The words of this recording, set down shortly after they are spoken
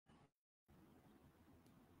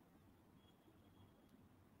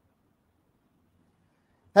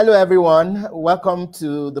Hello, everyone. Welcome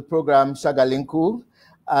to the program Shagalinku.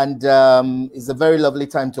 And it's a very lovely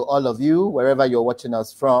time to all of you, wherever you're watching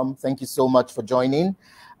us from. Thank you so much for joining.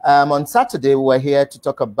 On Saturday, we're here to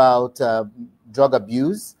talk about drug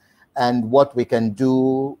abuse and what we can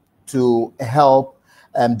do to help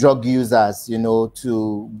drug users,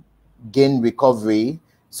 to gain recovery,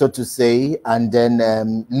 so to say, and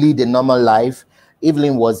then lead a normal life.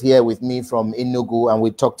 Evelyn was here with me from Enugu, and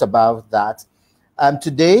we talked about that.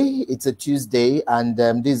 Today, it's a Tuesday, and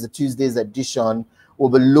this is a Tuesday's edition.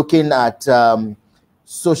 We'll be looking at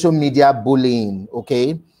social media bullying,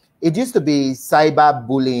 okay? It used to be cyber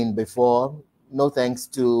bullying before, no thanks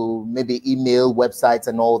to maybe email, websites,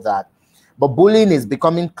 and all that. But bullying is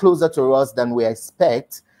becoming closer to us than we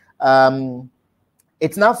expect.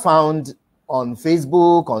 It's now found on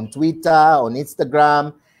Facebook, on Twitter, on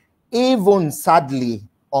Instagram, even sadly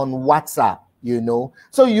on WhatsApp.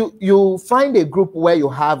 So you find a group where you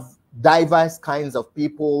have diverse kinds of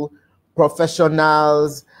people,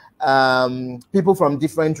 professionals, people from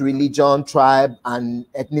different religion, tribe, and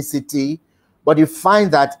ethnicity. But you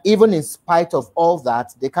find that even in spite of all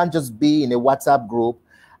that, they can't just be in a WhatsApp group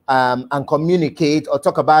and communicate or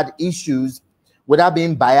talk about issues without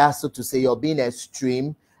being biased, so to say, or being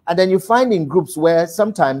extreme. And then you find in groups where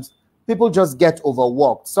sometimes people just get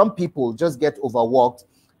overworked. Some people just get overworked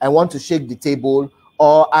and want to shake the table,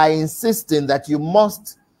 or are insisting that you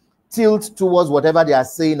must tilt towards whatever they are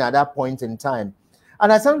saying at that point in time.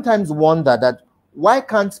 And I sometimes wonder that why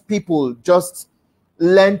can't people just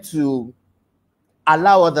learn to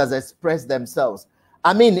allow others express themselves?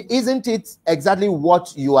 I mean, isn't it exactly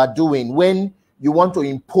what you are doing when you want to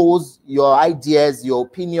impose your ideas, your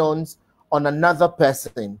opinions on another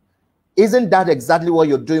person? Isn't that exactly what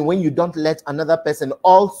you're doing when you don't let another person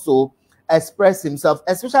also express himself,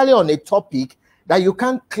 especially on a topic that you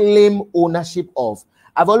can't claim ownership of?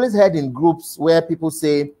 I've always heard in groups where people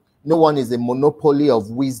say no one is a monopoly of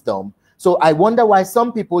wisdom. So I wonder why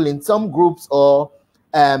some people in some groups or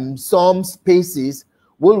some spaces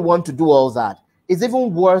will want to do all that. It's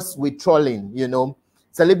even worse with trolling.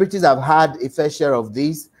 Celebrities have had a fair share of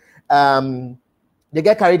this. They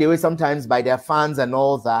get carried away sometimes by their fans and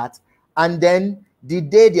all that, and then the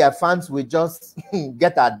day their fans will just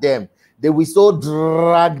get at them, they will so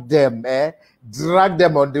drag them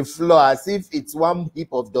on the floor as if it's one heap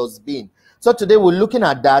of dustbin. So today we're looking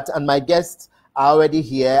at that, and my guests are already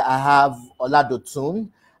here. I have Oladotun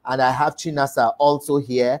and I have Chinasa also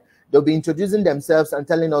here. They'll be introducing themselves and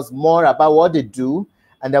telling us more about what they do,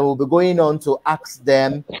 and then we'll be going on to ask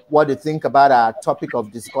them what they think about our topic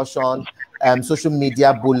of discussion, social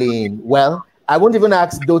media bullying. Well, I won't even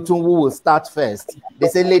ask Dotun who will start first. They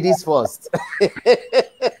say ladies first.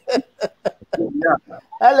 Yeah.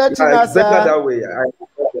 Hello, Chinasa. It's better that way.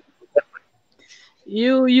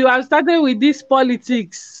 You have started with this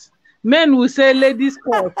politics. Men will say ladies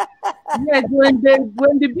first. Yes, when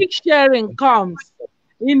the big sharing comes,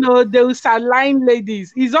 they will sideline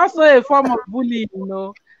ladies. It's also a form of bullying,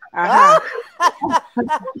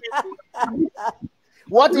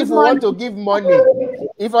 What if we want to give money?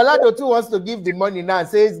 If Oladotun wants to give the money now and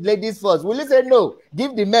says ladies first, will you say no?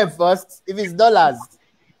 Give the men first if it's dollars.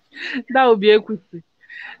 That would be equity.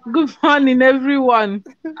 Good morning, everyone.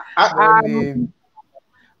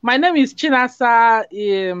 My name is Chinasa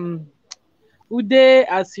Ude,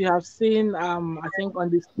 as you have seen, I think on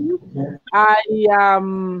the screen. I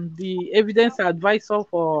am the evidence advisor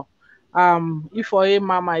for Ifoye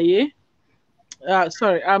Mamaye.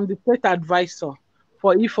 Sorry, I'm the state advisor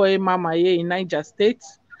for Ifoye Mamaye in Niger State.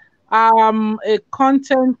 I'm a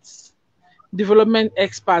content development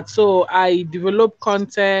expert, so I develop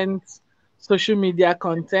content, social media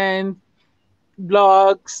content,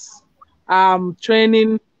 blogs,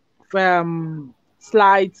 training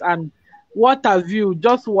slides, and what have you,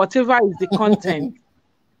 just whatever is the content.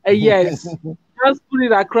 Yes, just put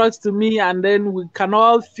it across to me, and then we can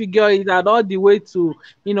all figure it out all the way to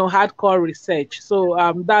hardcore research. So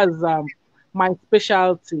that's my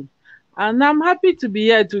specialty, and I'm happy to be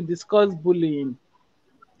here to discuss bullying.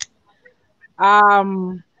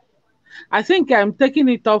 I think I'm taking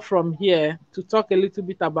it off from here to talk a little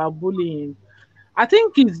bit about bullying. I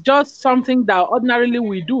think it's just something that ordinarily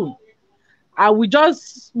we do. We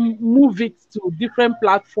just move it to different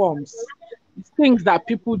platforms. It's things that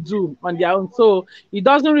people do on their own. So it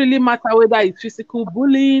doesn't really matter whether it's physical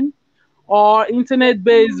bullying or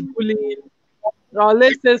internet-based bullying, or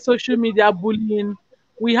let's say social media bullying.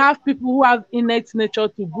 We have people who have innate nature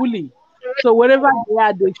to bully. So wherever they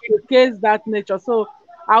are, they showcase that nature. So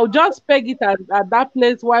I'll just peg it at that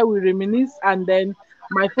place while we reminisce, and then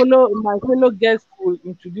my fellow guest will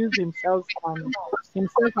introduce himself, and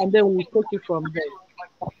then we'll take it from there.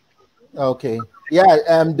 Okay. Yeah,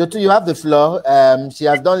 Dotu, you have the floor. She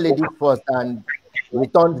has done ladies first and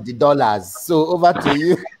returned the dollars. So over to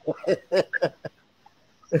you.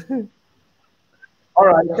 All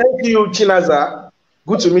right. Thank you, Chinasa.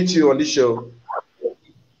 Good to meet you on this show.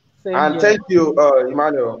 Same And here. thank you,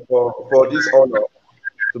 Emmanuel, for this honor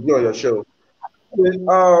to be on your show.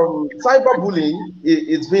 Cyberbullying,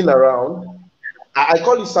 it's been around. I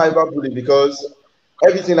call it cyberbullying because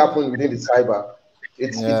everything happens within the cyber.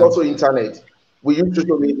 It's also internet. We use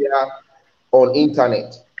social media on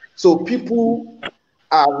internet. So people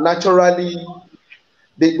are naturally,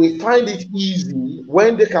 they find it easy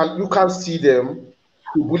when you can see them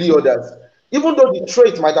to bully others. Even though the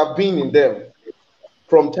trait might have been in them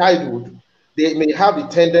from childhood, they may have a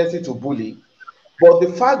tendency to bully. But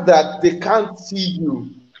the fact that they can't see you,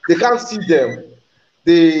 they can't see them,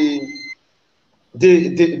 they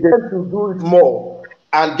tend to do it more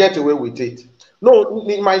and get away with it. No,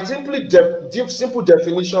 in my simple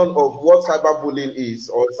definition of what cyberbullying is,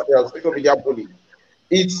 or social media bullying,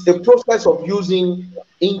 it's a process of using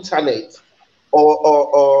internet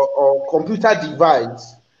or computer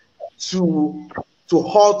device to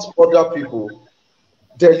hurt other people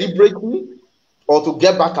deliberately, or to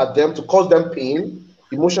get back at them, to cause them pain,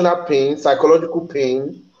 emotional pain, psychological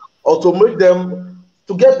pain, or to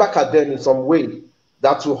get back at them in some way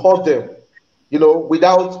that will hurt them,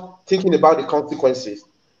 without thinking about the consequences.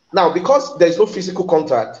 Now, because there is no physical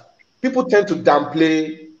contact, people tend to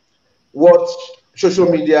downplay what social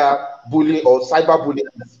media bullying or cyberbullying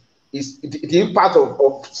is the impact of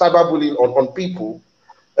cyberbullying on people.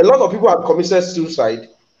 A lot of people have committed suicide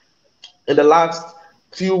in the last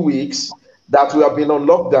few weeks that we have been on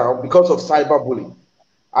lockdown because of cyberbullying.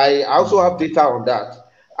 I also have data on that.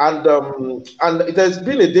 And it has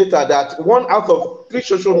been a data that 1 out of 3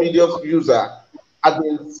 social media users have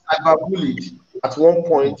been cyberbullied at one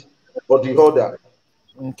point or the other.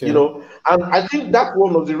 Okay. And I think that's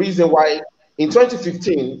one of the reasons why in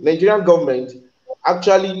 2015, Nigerian government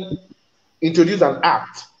actually introduced an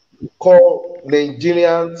act called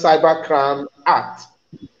Nigerian Cybercrime Act.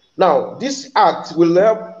 Now, this act will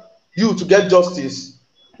help you to get justice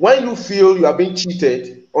when you feel you are being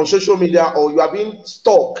cheated on social media or you are being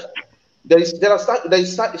stalked. There is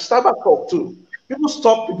cyber talk too. People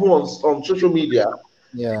stalk people on social media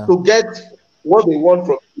to get what they want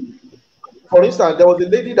from you. For instance, there was a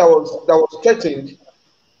lady that was threatened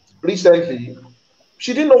recently.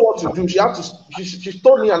 She didn't know what to do. She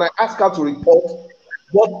told me, and I asked her to report.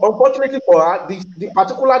 But unfortunately for her, the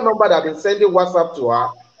particular number that had been sending WhatsApp to her,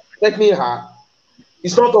 threatening her,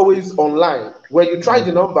 it's not always online. When you try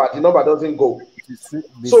the number doesn't go.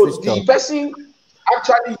 So the person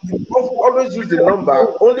actually always used the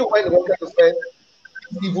number only when he wanted to send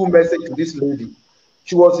evil message to this lady.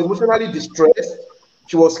 She was emotionally distressed.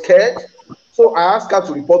 She was scared. So I asked her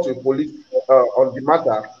to report to the police on the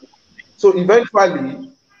matter. So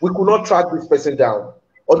eventually, we could not track this person down,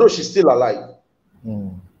 although she's still alive.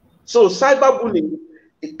 So cyberbullying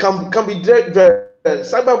can be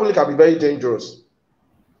cyberbullying can be very dangerous.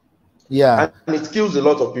 Yeah, and it kills a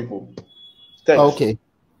lot of people. Thanks. Okay.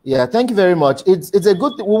 Yeah, thank you very much. It's a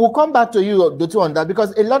good we will come back to you, Dotu, on that,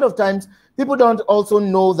 because a lot of times people don't also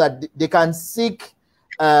know that they can seek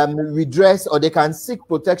redress or they can seek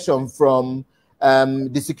protection from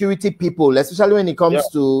the security people, especially when it comes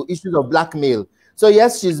to issues of blackmail. So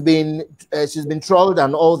yes, she's been trolled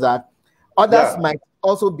and all that. Others might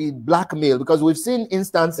also be blackmailed, because we've seen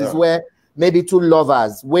instances where maybe 2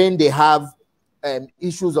 lovers, when they have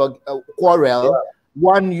issues or quarrel,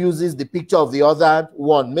 one uses the picture of the other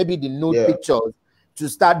one, maybe the nude pictures, to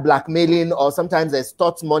start blackmailing, or sometimes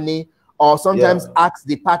extort money, or sometimes ask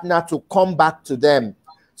the partner to come back to them.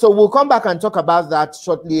 So we'll come back and talk about that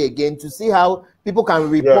shortly again, to see how people can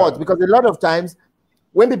report, because a lot of times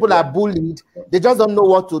when people are bullied, they just don't know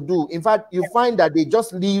what to do. In fact, you find that they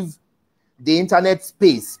just leave the internet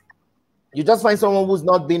space. You just find someone who's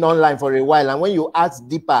not been online for a while, and when you ask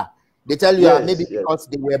deeper, they tell you maybe because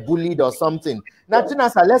they were bullied or something. Now,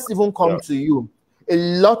 Chinasa, let's even come to you. A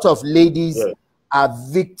lot of ladies are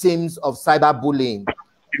victims of cyberbullying.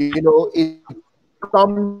 You know, it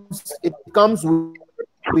comes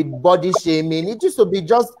with body shaming. It used to be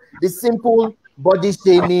just the simple body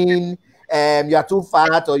shaming. You are too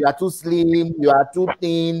fat, or you are too slim, you are too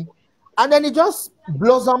thin. And then it just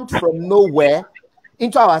blossomed from nowhere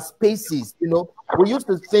into our spaces. You know, we used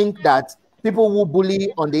to think that people who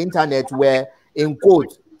bully on the internet were, in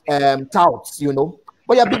quote, touts, you know.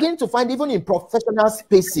 But you're beginning to find, even in professional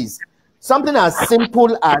spaces, something as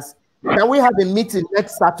simple as Can we have a meeting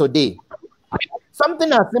next Saturday?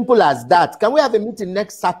 Something as simple as that. Can we have a meeting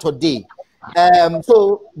next Saturday?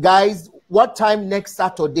 So, guys, what time next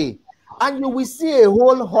Saturday? And you will see a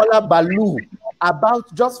whole hullabaloo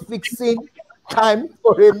about just fixing time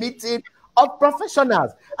for a meeting of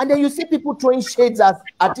professionals. And then you see people throwing shades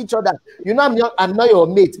at each other. You know, I'm not your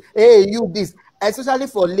mate. Hey, you this. Especially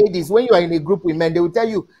for ladies, when you are in a group with men, they will tell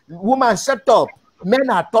you, woman, shut up. Men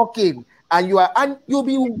are talking. And you'll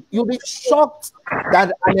be shocked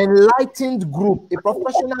that an enlightened group, a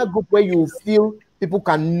professional group where you feel people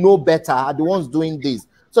can know better, are the ones doing this.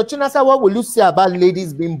 So, Chinasa, what will you say about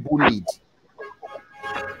ladies being bullied?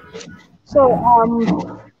 So,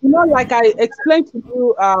 like I explained to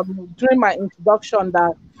you during my introduction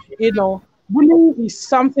that, bullying is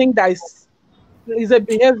something that is a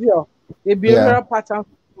behavioral pattern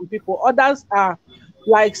for people. Others are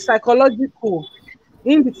like psychological,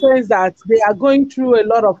 in the sense that they are going through a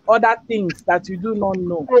lot of other things that you do not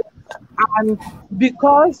know. And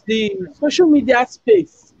because the social media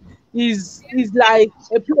space is like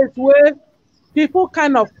a place where people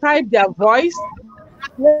kind of type their voice,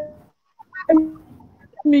 let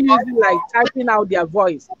me use it like typing out their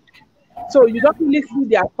voice. So you don't really see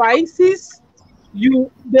their faces,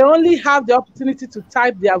 they only have the opportunity to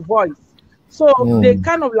type their voice. So they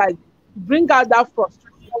kind of like bring out that frustration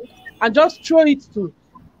and just throw it to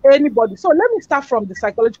anybody. So let me start from the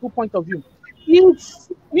psychological point of view. It's,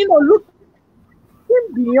 looking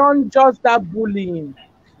beyond just that bullying.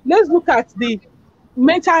 Let's look at the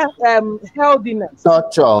mental healthiness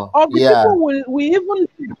Torture. of the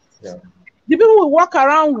the people we walk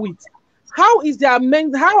around with. How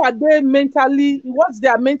are they mentally? What's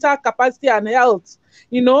their mental capacity and health?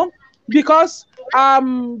 Because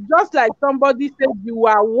just like somebody said, you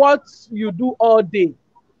are what you do all day.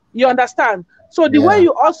 You understand? So the way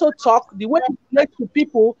you also talk, the way you relate to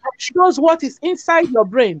people shows what is inside your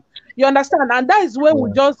brain. You understand? And that is where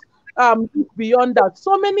we just look beyond that.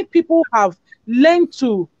 So many people have learned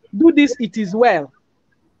to do this. It is well.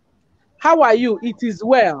 How are you? It is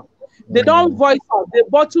well. They don't voice out. They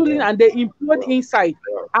bottle in and they implode inside.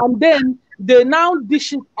 And then they now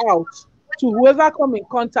dish it out to whoever come in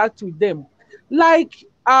contact with them. Like,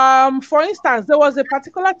 for instance, there was a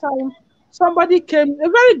particular time somebody came, a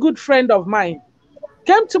very good friend of mine,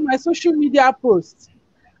 came to my social media post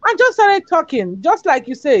and just started talking, just like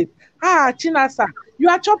you said, Chinasa, you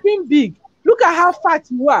are chopping big. Look at how fat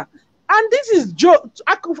you are. And this is joke.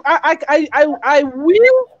 I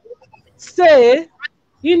will say,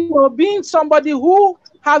 being somebody who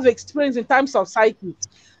have experience in terms of psyche,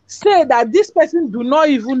 say that this person do not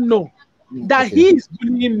even know that he is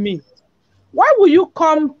bullying me. Why will you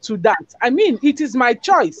come to that? I mean, it is my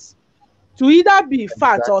choice to either be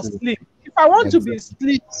fat or slim. If I want to be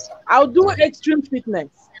slim, I'll do extreme fitness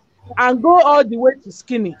and go all the way to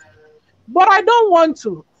skinny. But I don't want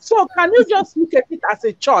to. So can you just look at it as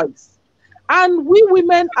a choice? And we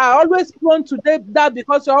women are always prone to that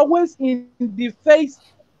because you're always in the face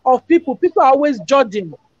of people. People are always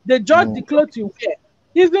judging. They judge the clothes you wear.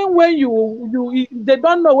 Even when they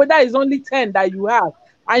don't know whether it's only 10 that you have,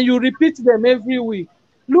 and you repeat them every week.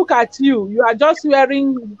 Look at you. You are just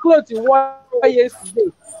wearing clothes you wore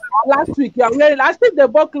yesterday. Last week, you are wearing, I think they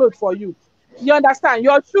bought clothes for you. You understand?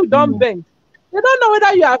 Your shoe don't bend. They don't know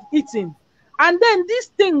whether you have eaten. And then this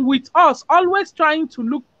thing with us, always trying to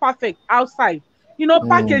look perfect outside.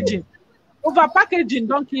 Packaging. Over packaging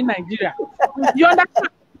don't kill Nigeria. You understand?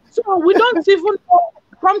 So we don't even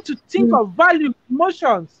come to think of value,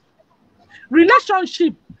 emotions,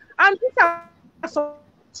 relationship. And these are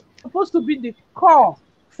supposed to be the core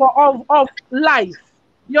of life.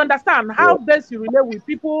 You understand how best you relate with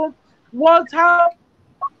people, how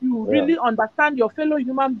you really understand your fellow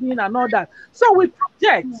human being and all that. So we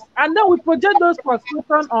project, and then we project those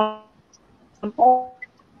frustrations on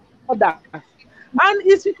others. And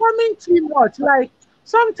it's becoming too much. Like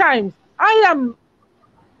sometimes I am,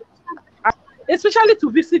 especially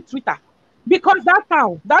to visit Twitter, because that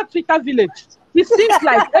town, that Twitter village, it seems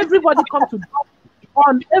like everybody comes to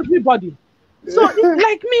on everybody. So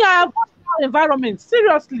like me, I have environment.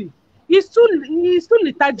 Seriously, it's too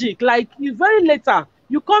lethargic. Like it's very later.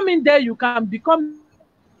 You come in there, you can become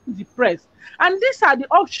depressed. And these are the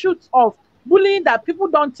offshoots of bullying that people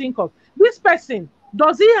don't think of. This person,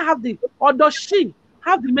 does he have or does she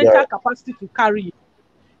have the mental capacity to carry it?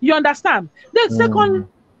 You understand? Then secondly,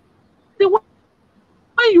 when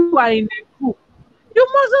you are in a group, you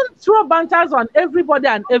mustn't throw banters on everybody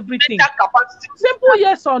and everything. Simple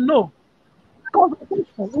yes or no. Conversation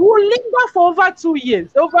will linger for over 2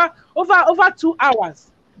 years, over 2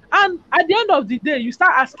 hours. And at the end of the day, you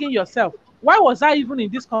start asking yourself, why was I even in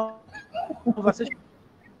this conversation? conversation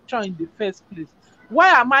in the first place? Why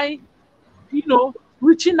am I,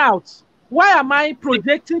 reaching out? Why am I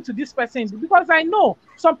projecting to this person? Because I know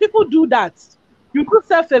some people do that. You do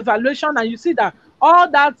self-evaluation and you see that all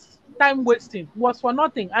that time wasting was for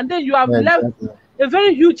nothing. And then you have left Exactly. a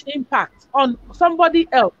very huge impact on somebody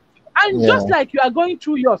else. And Yeah. just like you are going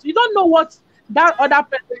through yours, you don't know what that other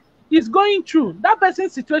person is going through. That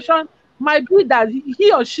person's situation might be that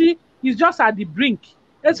he or she is just at the brink.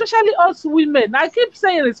 Especially us women. I keep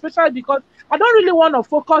saying especially because I don't really want to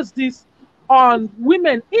focus this on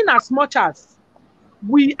women in as much as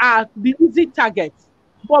we are the easy targets.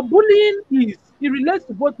 But bullying it relates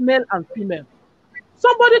to both male and female.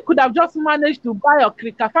 Somebody could have just managed to buy a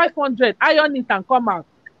clicker 500, iron it and come out.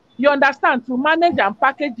 You understand? To manage and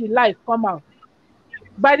package the life, come out.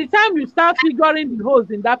 By the time you start figuring the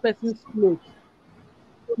holes in that person's clothes,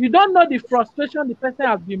 you don't know the frustration the person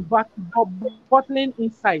has been bottling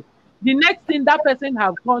inside. The next thing that person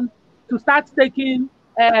has gone to start taking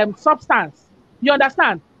substance. You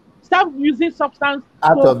understand? Start using substance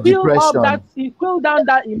Out to of fill up that, depression. cool down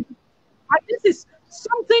that. And this is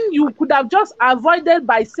something you could have just avoided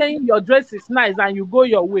by saying your dress is nice and you go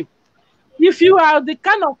your way. If you are the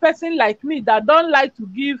kind of person like me that don't like to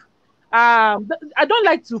give, I don't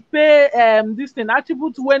like to pay this thing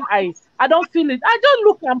attribute when I don't feel it. I just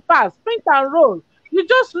look and pass, print and roll. You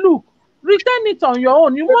just look, return it on your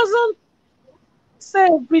own. You mustn't say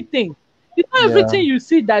everything. It's not Yeah. everything you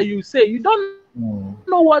see that you say. You don't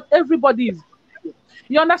know what everybody is.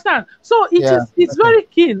 You understand? So Yeah. it's Okay. very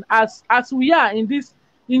keen as we are in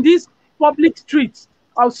this public streets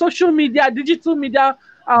of social media, digital media,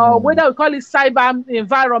 whether we call it cyber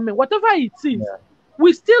environment, whatever it is, Yeah.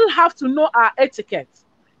 we still have to know our etiquette.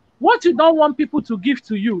 What you don't want people to give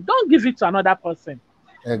to you, don't give it to another person.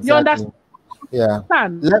 You Exactly. understand? Yeah.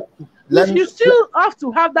 Let let You me. still have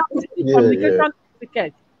to have that Yeah. communication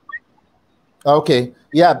etiquette. Okay.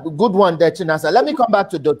 Yeah. Good one there, Chinasa. Let me come back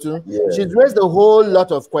to Dotun. Yeah. She's raised a whole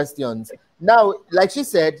lot of questions. Now, like she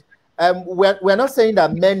said, we're not saying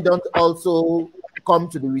that men don't also come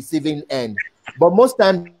to the receiving end, but most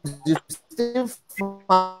times you still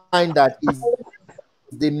find that is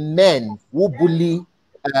the men who bully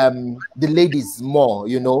the ladies more,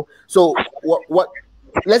 So what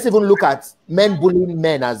let's even look at men bullying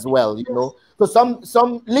men as well, So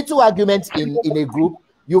some little arguments in a group,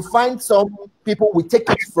 you find some people will take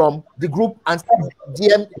it from the group and start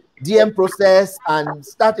DM process and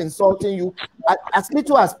start insulting you as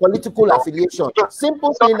little as political affiliation.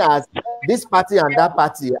 Simple thing as this party and that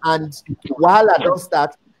party, and wahala don't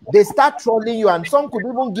start. They start trolling you, and some could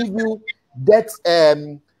even give you death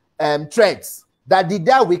threats that the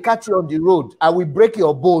day we catch you on the road, I will break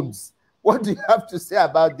your bones. What do you have to say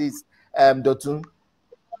about this, Dotun?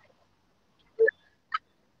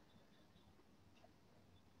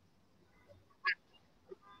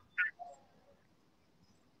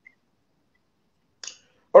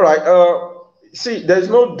 All right. See, there's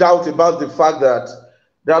no doubt about the fact that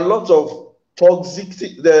there are lots of toxic,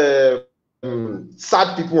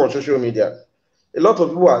 sad people on social media. A lot of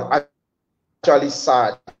people are actually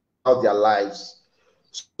sad about their lives.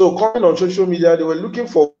 So coming on social media, they were looking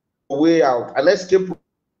for a way out, an escape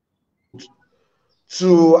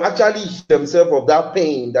to actually heal themselves of that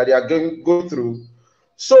pain that they are going through.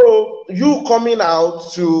 So you coming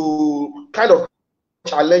out to kind of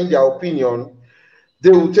challenge their opinion, they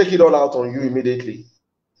will take it all out on you immediately.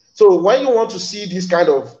 So when you want to see this kind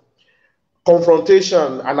of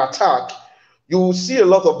confrontation and attack, you will see a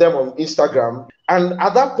lot of them on Instagram. And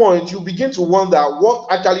at that point, you begin to wonder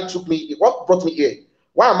what actually took me, what brought me here?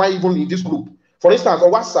 Why am I even in this group? For instance,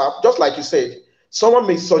 on WhatsApp, just like you said, someone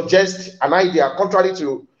may suggest an idea contrary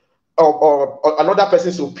to or another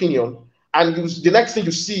person's opinion, and the next thing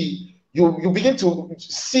you see, you begin to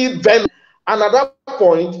see venom. And at that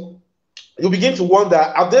point, you begin to wonder,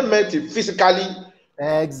 have they met physically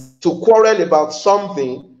to quarrel about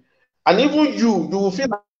something? And even you will feel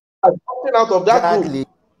like something out of that Exactly. group.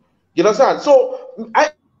 You understand? So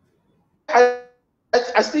I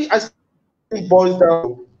see it boils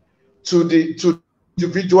down to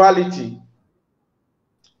individuality.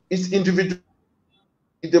 It's individual.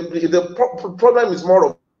 The problem is more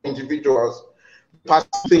of individuals, past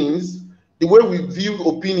things, the way we view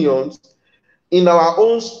opinions in our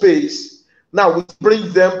own space. Now we bring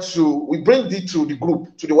it to the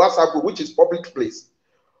group, to the WhatsApp group, which is public place.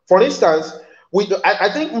 For instance, I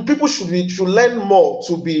think people should learn more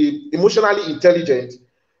to be emotionally intelligent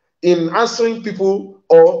in answering people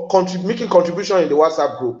or making contribution in the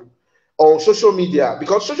WhatsApp group or social media,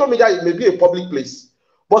 because social media may be a public place,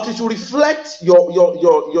 but it will reflect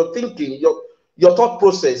your thinking, your thought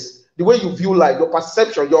process, the way you view life, your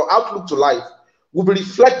perception, your outlook to life will be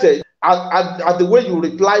reflected at the way you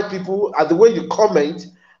reply people, at the way you comment,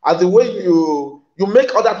 at the way you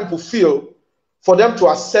make other people feel for them to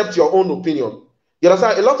accept your own opinion. You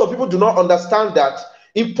understand? A lot of people do not understand that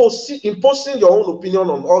imposing your own opinion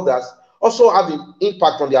on others also have an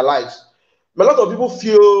impact on their lives. A lot of people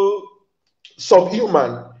feel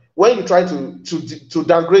subhuman when you try to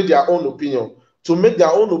downgrade their own opinion, to make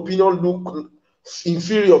their own opinion look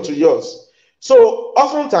inferior to yours. So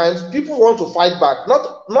oftentimes people want to fight back.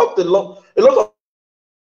 Not a lot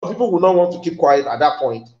of people will not want to keep quiet at that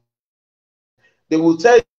point. They will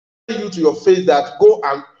tell you to your face that go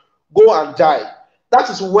and die. That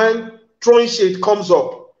is when throwing shade comes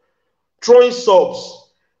up, throwing subs,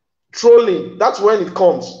 trolling. That's when it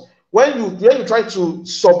comes. When you try to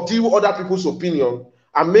subdue other people's opinion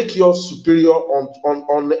and make yours superior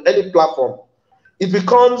on any platform, it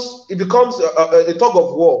becomes a tug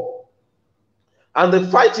of war, and the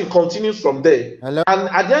fighting continues from there. Hello? And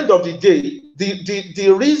at the end of the day,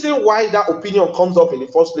 the reason why that opinion comes up in the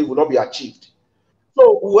first place will not be achieved.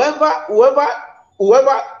 So whoever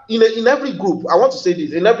in every group, I want to say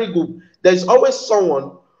this, in every group, there is always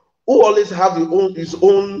someone who always have his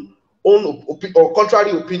own or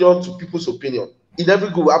contrary opinion to people's opinion. In every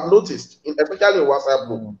group, I've noticed, especially in WhatsApp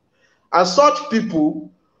group. And such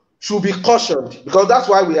people should be cautioned, because that's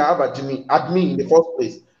why we have admin in the first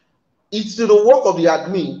place. It's the work of the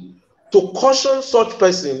admin to caution such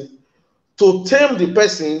person, to tame the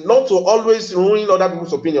person, not to always ruin other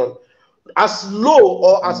people's opinion. As low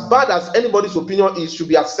or as bad as anybody's opinion is, should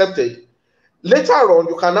be accepted. Later on,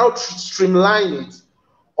 you can now streamline it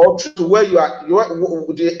or to where you are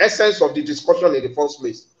the essence of the discussion in the first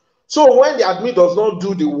place. So when the admin does not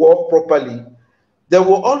do the work properly, there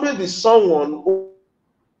will always be someone who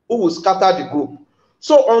will scatter the group.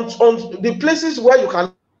 So on the places where you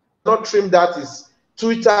cannot trim that is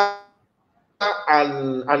Twitter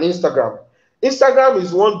and Instagram. Instagram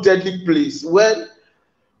is one deadly place where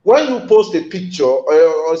when you post a picture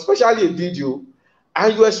or especially a video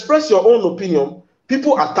and you express your own opinion,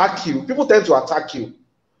 people attack you. People tend to attack you.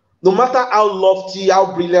 No matter how lofty,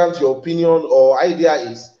 how brilliant your opinion or idea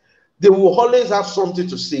is, they will always have something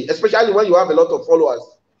to say, especially when you have a lot of followers.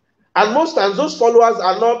 And most times, those followers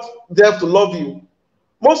are not there to love you.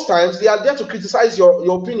 Most times, they are there to criticize your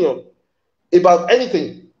opinion about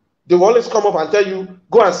anything. They will always come up and tell you,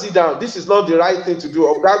 go and sit down. This is not the right thing to do.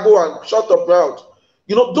 Or go and shut up mouth.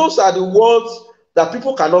 You know, those are the words that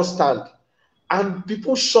people cannot stand. And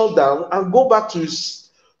people shut down and go back to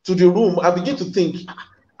the room and begin to think,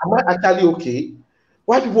 am I actually okay?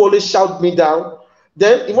 Why people always shout me down?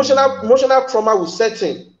 Then emotional trauma will set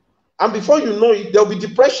in. And before you know it, there'll be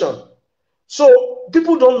depression. So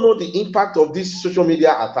people don't know the impact of this social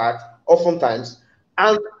media attack oftentimes.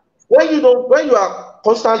 And when you are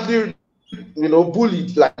constantly,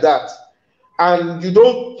 bullied like that, and you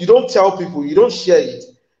don't tell people, you don't share it,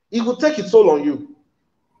 it will take its toll on you.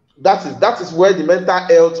 That is where the mental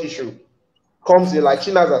health issue comes in, like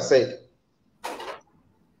Chinasa said.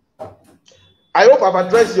 I hope I've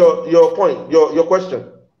addressed your point, your question.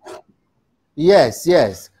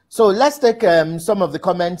 Yes. So let's take some of the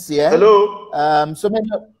comments here. Hello. So many.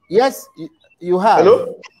 Yes, you have.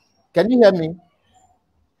 Hello. Can you hear me?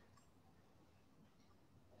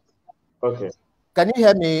 Okay. Can you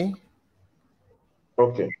hear me?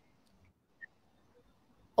 Okay.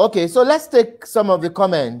 Okay. So let's take some of the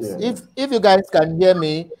comments. Yeah. If you guys can hear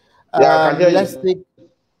me, yeah, I can hear let's you. take.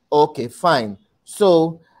 Okay, fine.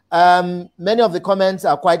 So many of the comments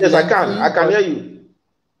are quite. Yes, lengthy, I can hear you.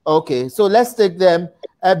 Okay, so let's take them.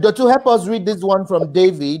 Dotu, help us read this one from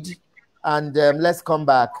David, and let's come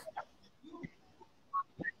back.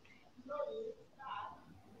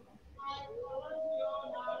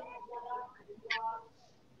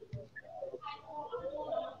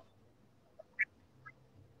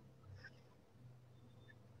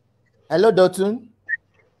 Hello, Dotun.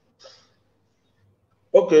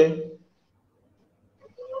 Okay.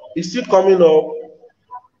 It's still coming up.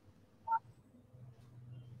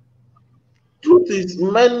 Truth is,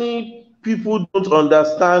 many people don't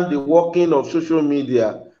understand the working of social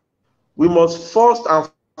media. We must first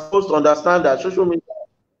and foremost understand that social media.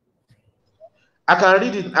 I can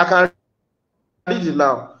read it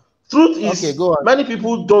now. Truth is, okay, go on. Many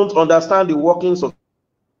people don't understand the workings of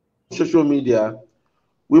social media.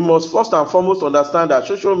 We must first and foremost understand that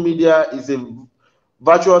social media is a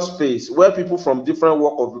virtual space where people from different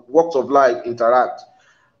walks of life interact.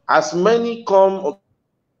 As many come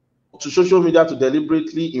to social media to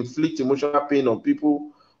deliberately inflict emotional pain on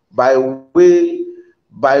people by way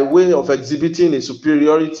of exhibiting a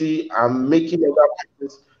superiority and making other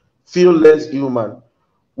people feel less human.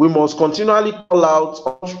 We must continually call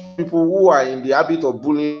out people who are in the habit of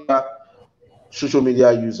bullying social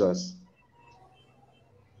media users.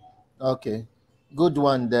 Okay, good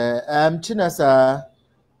one there. Chinasa,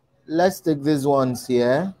 let's take these ones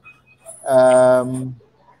here.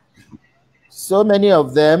 So many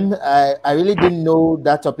of them, I really didn't know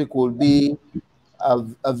that topic would be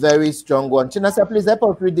a very strong one. Chinasa, please help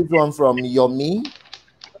us read this one from Yomi,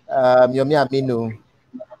 Yomi Aminu.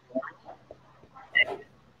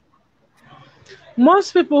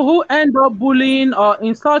 Most people who end up bullying or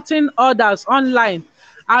insulting others online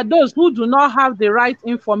are those who do not have the right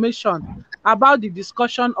information about the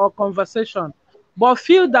discussion or conversation, but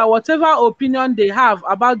feel that whatever opinion they have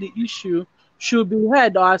about the issue should be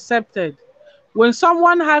heard or accepted. When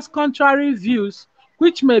someone has contrary views,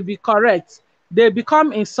 which may be correct, they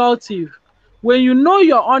become insultive. When you know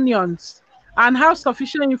your onions and have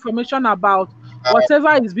sufficient information about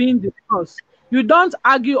whatever is being discussed, you don't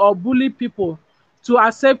argue or bully people to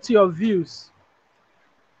accept your views.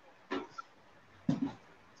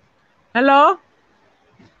 Hello?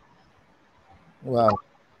 Wow.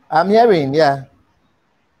 I'm hearing, yeah.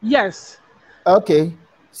 Yes. Okay.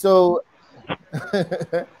 So,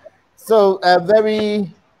 so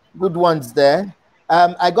very good ones there.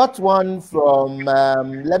 I got one from,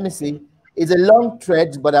 let me see. It's a long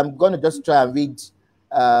thread, but I'm going to just try and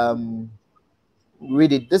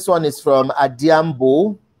read it. This one is from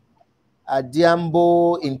Adiambo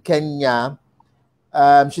in Kenya.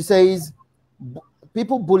 She says,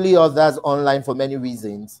 people bully others online for many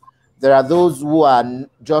reasons. There are those who are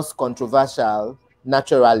just controversial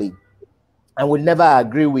naturally and will never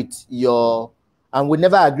agree with you.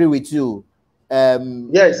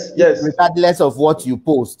 Yes. Regardless of what you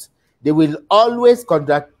post. They will always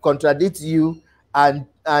contradict you and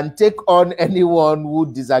take on anyone who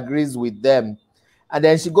disagrees with them. And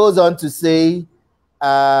then she goes on to say,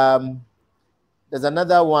 there's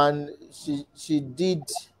another one. She did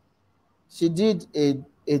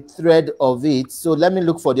a thread of it. So let me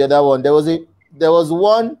look for the other one. There was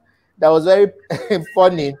one that was very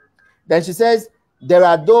funny. Then she says, there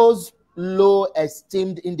are those low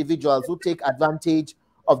esteemed individuals who take advantage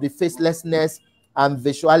of the facelessness and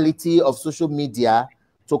visuality of social media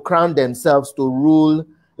to crown themselves to rule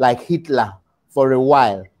like Hitler for a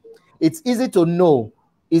while. It's easy to know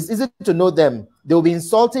them. They'll be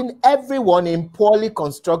insulting everyone in poorly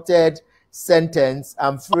constructed sentence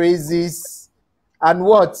and phrases. And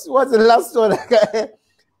what's the last one?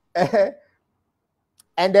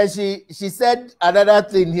 And then she said another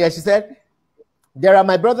thing here. She said, there are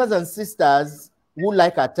my brothers and sisters who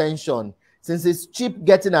like attention. Since it's cheap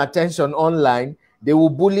getting attention online, they will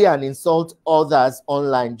bully and insult others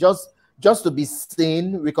online just to be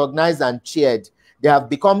seen, recognized, and cheered. They have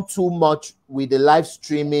become too much with the live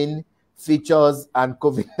streaming features and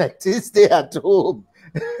COVID-19 stay at home.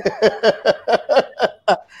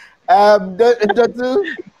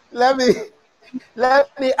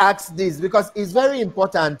 Let me ask this, because it's very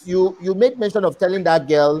important. You made mention of telling that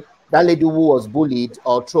lady who was bullied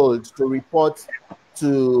or trolled to report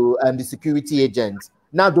to the security agents.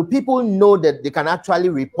 Now, do people know that they can actually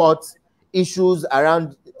report issues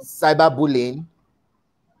around cyberbullying?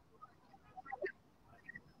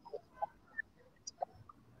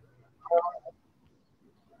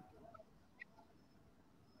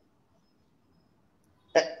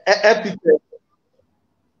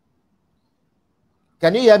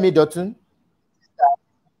 Can you hear me, Dotun?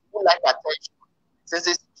 Like attention. Since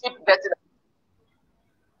it's cheap getting.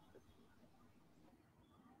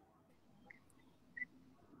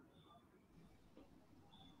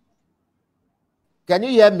 Can you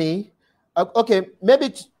hear me? Okay,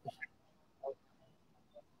 maybe.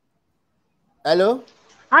 Hello?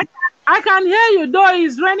 I can hear you, though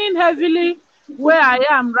it's raining heavily where I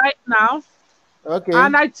am right now. Okay.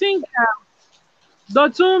 And I think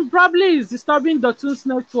Dotun probably is disturbing Dotun's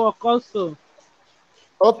network also.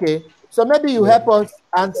 Okay, so maybe you help us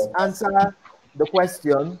answer the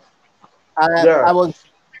question. Yeah. I was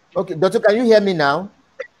okay. Dotun, can you hear me now?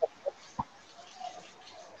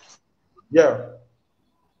 Yeah.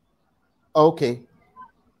 Okay.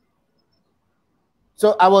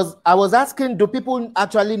 So I was asking, do people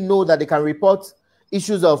actually know that they can report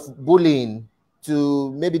issues of bullying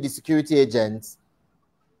to maybe the security agents?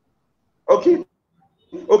 Okay.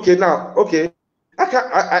 Now, okay.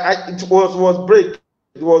 It was break.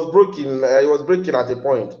 It was broken. It was breaking at a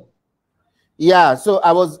point. Yeah. So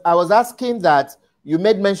I was asking that you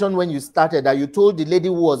made mention when you started that you told the lady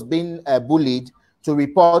who was being bullied to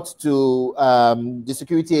report to the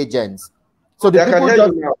security agents. So do people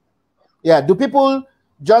just, yeah, do people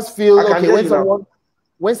just feel okay when someone,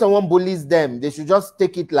 when someone bullies them, they should just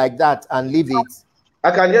take it like that and leave it?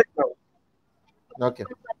 I can hear you now. Okay.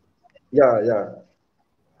 Yeah.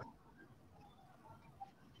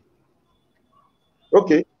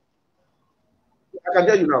 Okay. I can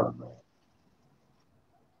hear you now.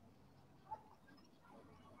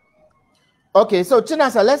 Okay, so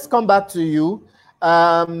Chinasa, let's come back to you.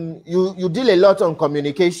 You deal a lot on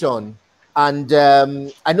communication, and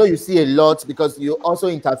I know you see a lot because you also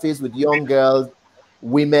interface with young girls,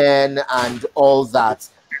 women, and all that.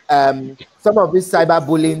 Some of this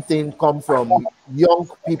cyberbullying thing come from young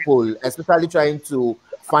people, especially trying to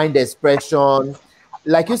find expression.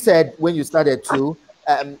 Like you said when you started to,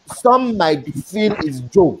 some might feel it's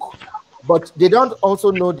joke, but they don't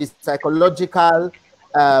also know the psychological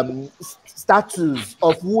status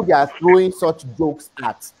of who they are throwing such jokes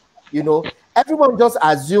at. You know, everyone just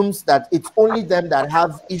assumes that it's only them that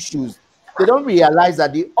have issues. They don't realize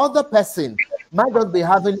that the other person might just be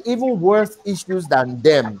having even worse issues than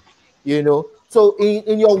them, you know. So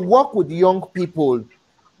in your work with young people,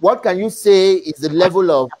 what can you say is the level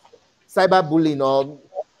of cyberbullying or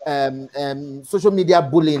social media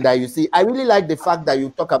bullying that you see? I really like the fact that you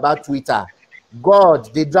talk about Twitter.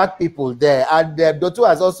 God, they drag people there. And Dotu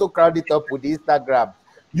has also crowded it up with Instagram.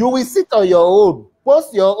 You will sit on your own,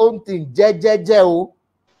 post your own thing, je.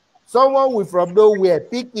 Someone will from nowhere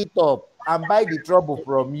pick it up and buy the trouble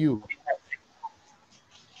from you.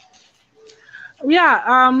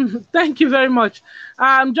 Yeah, thank you very much.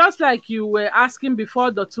 Just like you were asking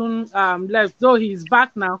before Dotun left, though he's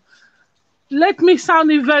back now, let me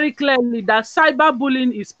sound it very clearly that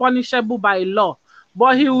cyberbullying is punishable by law,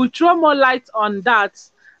 but he will throw more light on that,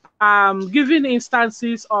 giving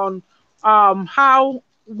instances on how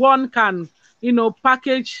one can,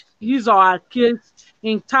 package his or her case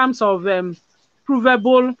in terms of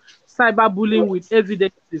provable cyberbullying with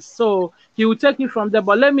evidences. So he will take it from there.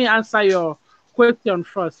 But let me answer your question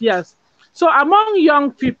first. Yes. So among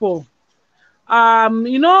young people,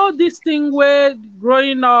 this thing where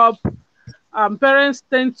growing up, parents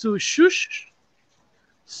tend to shush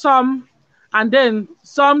some, and then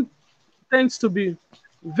some tends to be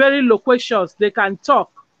very loquacious. They can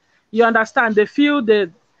talk. You understand? They feel that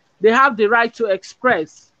they have the right to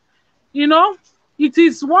express. It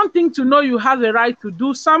is one thing to know you have a right to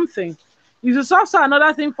do something. It is also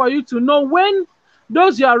another thing for you to know when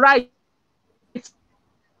those your rights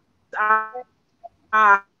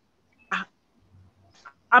are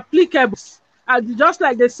applicable. Just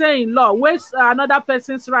like they say in law, where another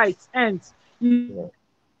person's rights ends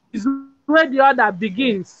is where the other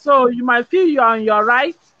begins. So you might feel you're on your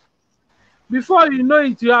right. Before you know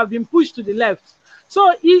it, you have been pushed to the left.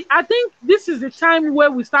 So I think this is the time where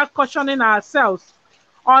we start cautioning ourselves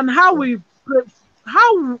on how we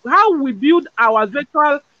build our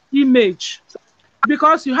virtual image,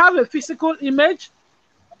 because you have a physical image,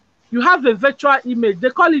 you have a virtual image.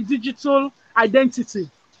 They call it digital identity,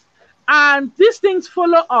 and these things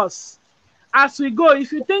follow us as we go.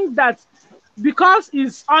 If you think that because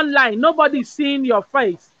it's online, nobody's seeing your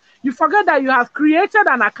face, you forget that you have created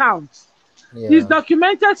an account. Yeah. It's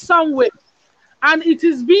documented somewhere, and it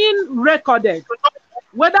is being recorded.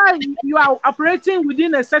 Whether you are operating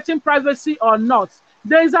within a certain privacy or not,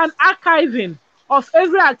 there is an archiving of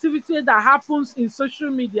every activity that happens in social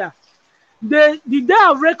media. The day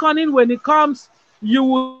of reckoning, when it comes, you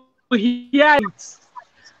will hear it.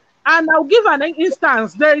 And I'll give an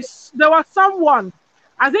instance. There was someone,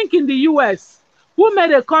 I think in the US, who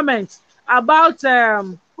made a comment about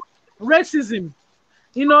racism,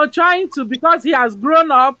 trying to, because he has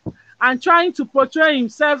grown up and trying to portray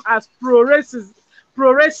himself as pro-racist.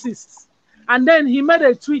 And then he made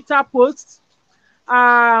a Twitter post,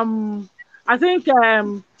 I think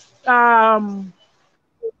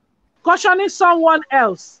cautioning someone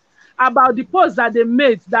else about the post that they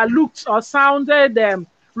made that looked or sounded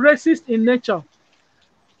racist in nature.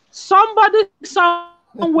 Somebody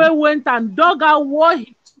somewhere went and dug out what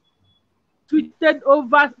he tweeted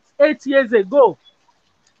over 8 years ago.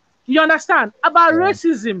 You understand? About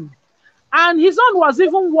racism. And his own was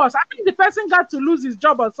even worse. I think the person got to lose his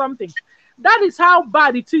job or something. That is how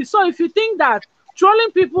bad it is. So if you think that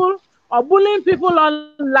trolling people or bullying people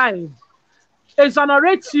online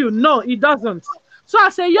exonerates you, no, it doesn't. So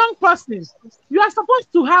as a young person, you are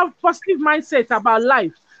supposed to have positive mindset about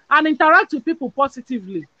life and interact with people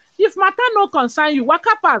positively. If matter no concern you,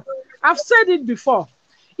 waka pass. I've said it before.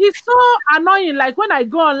 It's so annoying. Like when I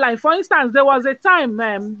go online, for instance, there was a time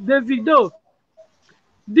Davido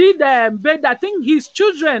did I think his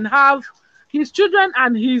children and his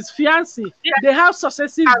fiancée, they have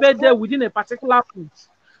successive birthday within a particular month.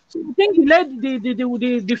 So I think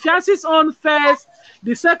the fiance's own first,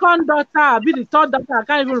 the second daughter, be the third daughter, I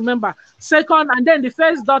can't even remember. Second, and then the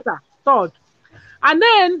first daughter, third. And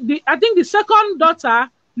then I think the second daughter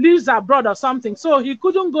lives abroad or something. So he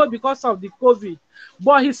couldn't go because of the COVID.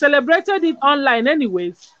 But he celebrated it online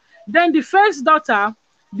anyways. Then the first daughter,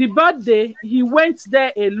 the birthday, he went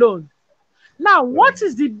there alone. Now, what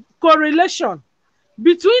is the correlation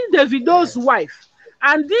between Davido's wife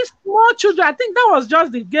and these small children? I think that was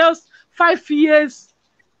just the girl's 5 years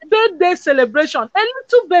birthday celebration, a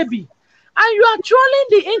little baby. And you are trolling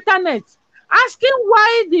the internet, asking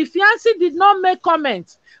why the fiancé did not make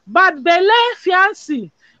comments. But Bele fiancé,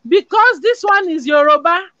 because this one is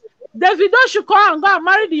Yoruba, Davido should come and go and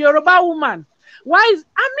marry the Yoruba woman. Why is,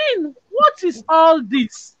 I mean, what is all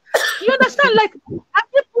this? You understand? Like, I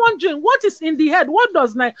keep wondering, what is in the head? What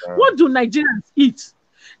do Nigerians eat?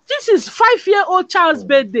 This is 5-year-old child's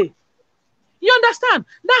birthday. You understand?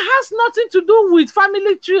 That has nothing to do with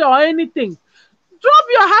family tree or anything. Drop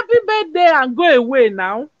your happy birthday and go away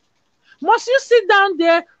now. Must you sit down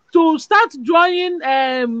there to start drawing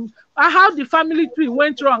how the family tree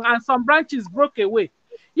went wrong and some branches broke away?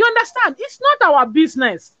 You understand? It's not our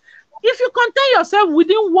business. If you contain yourself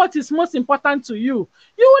within what is most important to you,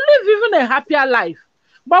 you will live even a happier life.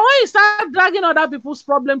 But when you start dragging other people's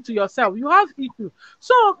problem to yourself, you have issue.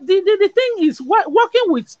 So the thing is, working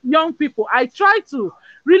with young people, I try to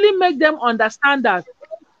really make them understand that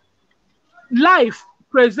life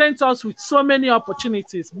presents us with so many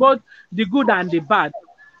opportunities, both the good and the bad.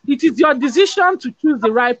 It is your decision to choose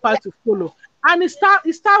the right path to follow. And it start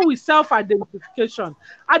with self-identification.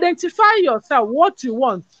 Identify yourself, what you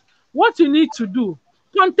want, what you need to do.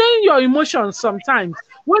 Contain your emotions sometimes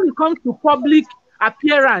when it comes to public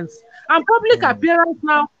appearance. And public appearance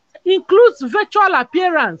now includes virtual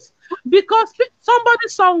appearance, because somebody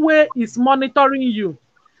somewhere is monitoring you.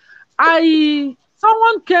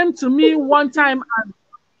 Someone came to me one time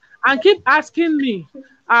and keep asking me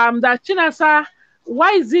that, Chinasa,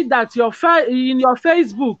 why is it that in your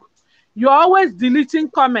Facebook, you're always deleting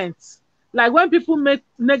comments? Like when people make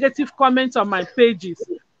negative comments on my pages,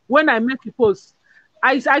 when I make a post,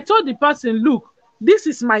 I told the person, look, this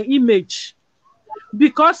is my image.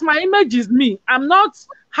 Because my image is me. I'm not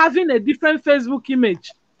having a different Facebook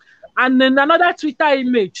image and then another Twitter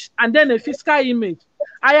image and then a physical image.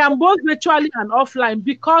 I am both virtually and offline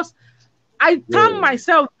because I term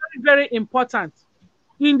myself very, very important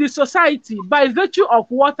in the society by virtue of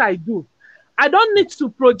what I do. I don't need to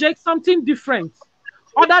project something different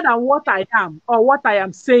other than what I am or what I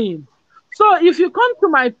am saying. So if you come to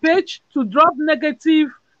my page to drop negative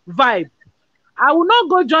vibe, I will not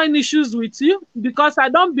go join issues with you because I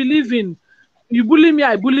don't believe in you bully me,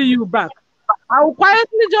 I bully you back. I will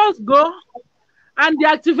quietly just go and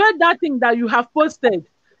deactivate that thing that you have posted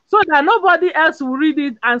so that nobody else will read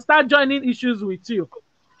it and start joining issues with you.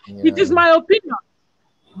 Yeah. It is my opinion.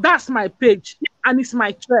 That's my page and it's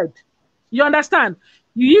my thread. You understand?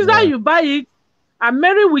 Either you buy it and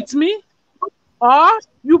marry with me, or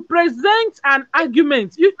you present an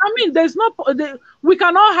argument. We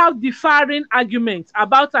can all have differing arguments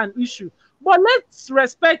about an issue, but let's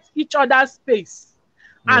respect each other's space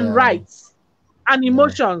and rights and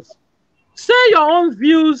emotions. Say your own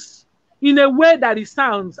views in a way that it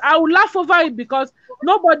sounds. I will laugh over it because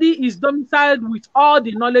nobody is domiciled with all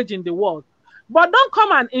the knowledge in the world. But don't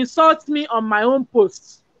come and insult me on my own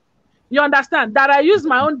posts. You understand? That I use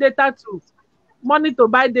my own data to money to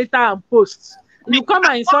buy data and posts. You come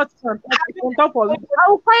and insult me on top of it. I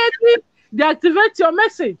will quietly deactivate your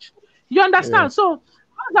message. You understand? Yeah. So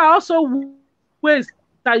those are also ways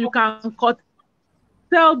that you can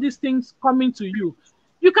tell these things coming to you.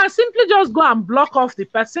 You can simply just go and block off the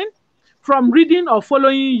person from reading or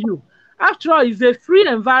following you. After all, it's a free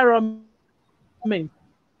environment.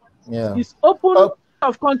 Yeah. It's open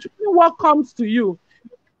of controlling what comes to you.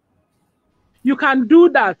 You can do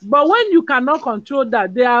that. But when you cannot control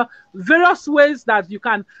that, there are various ways that you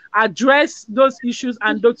can address those issues.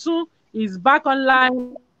 And Dotun is back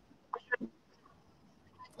online.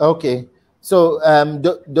 Okay. So,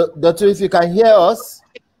 Dotun, if you can hear us,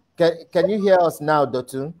 can you hear us now,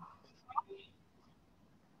 Dotun?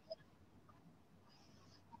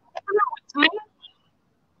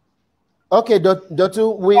 Okay,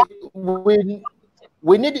 Dotun,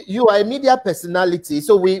 we need, you are a media personality,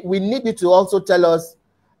 so we need you to also tell us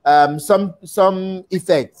some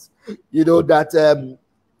effects, you know, that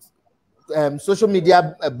social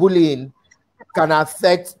media bullying can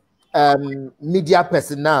affect media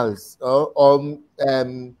personnels or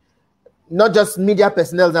not just media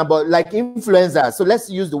personnel now, but like influencers. So let's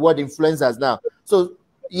use the word influencers now. So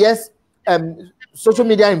yes, social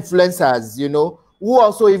media influencers, you know, who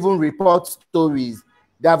also even report stories.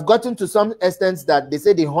 They have gotten to some extent that they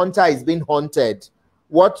say the hunter is being hunted.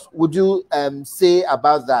 What would you say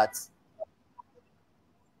about that?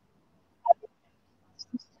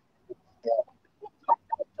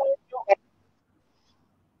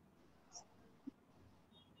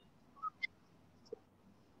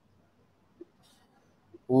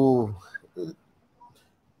 Oh,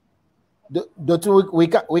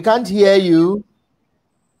 we can't hear you.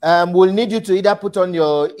 We'll need you to either put on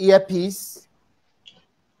your earpiece.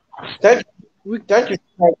 Thank you. Thank you.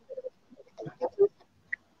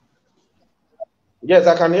 Yes,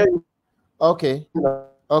 I can hear you. Okay.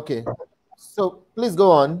 Okay. So please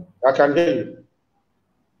go on. I can hear you.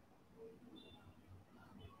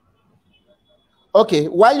 Okay.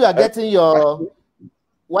 While you are getting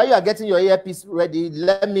your earpiece ready,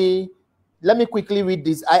 let me quickly read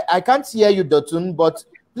this. I can't hear you, Dotun, but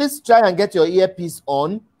please try and get your earpiece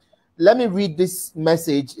on. Let me read this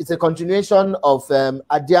message. It's a continuation of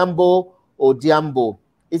Adiambo Odiambo.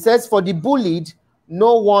 It says, for the bullied,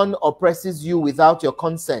 no one oppresses you without your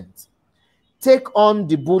consent. Take on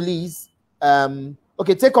the bullies.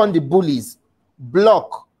 Take on the bullies.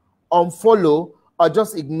 Block, unfollow, or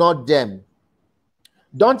just ignore them.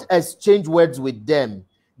 Don't exchange words with them.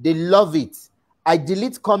 They love it. I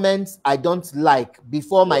delete comments I don't like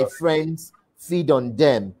before my friends feed on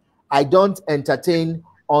them. I don't entertain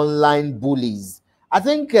online bullies. I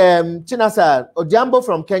think Chinasa Odiambo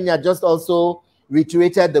from Kenya just also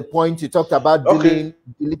reiterated the point you talked about,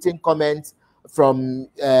 deleting comments from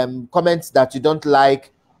comments that you don't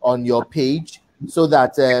like on your page so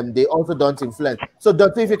that they also don't influence. So,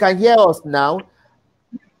 Doctor, if you can hear us now,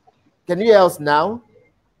 can you hear us now?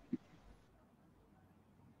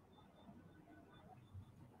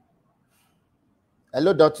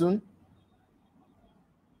 Hello, Dotun.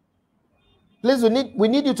 Please, we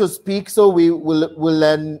need you to speak so we'll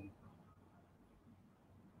learn.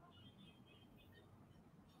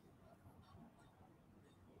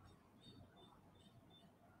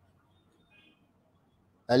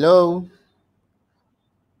 Hello.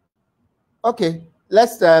 Okay,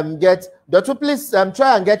 let's get Dotun. Please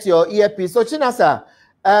try and get your earpiece. So Chinasa,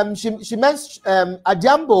 she mentioned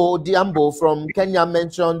Diambo from Kenya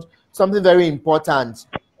mentioned something very important.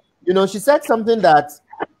 You know, she said something that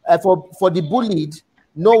for the bullied,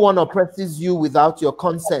 no one oppresses you without your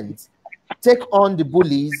consent. Take on the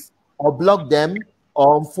bullies or block them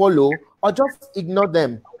or unfollow or just ignore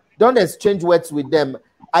them. Don't exchange words with them.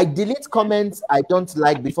 I delete comments I don't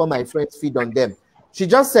like before my friends feed on them. She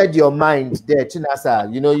just said your mind there,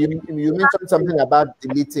 Chinasa. You know, you mentioned something about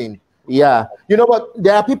deleting. Yeah. You know what?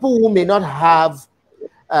 There are people who may not have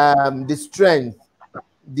the strength,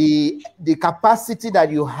 the capacity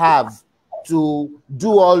that you have to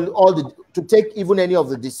do to take even any of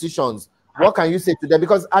the decisions. What can you say to them?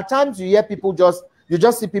 Because at times you hear people you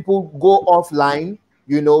just see people go offline.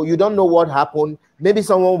 You know, you don't know what happened. Maybe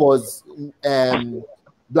someone was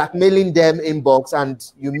blackmailing them inbox, and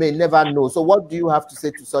you may never know. So what do you have to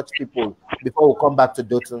say to such people before we come back to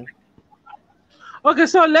Dotun? Okay,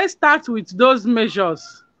 so let's start with those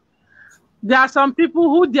measures. There are some people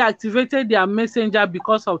who deactivated their messenger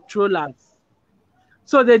because of trollers.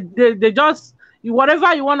 So they just,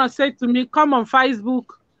 whatever you want to say to me, come on Facebook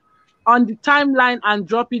on the timeline and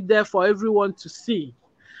drop it there for everyone to see.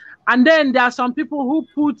 And then there are some people who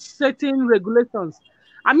put certain regulations.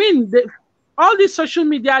 I mean, all these social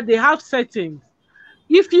media, they have settings.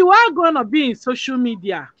 If you are going to be in social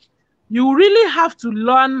media, you really have to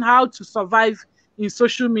learn how to survive in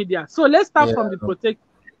social media. So let's start from the protect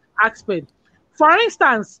aspect. For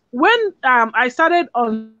instance, when I started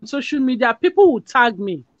on social media, people would tag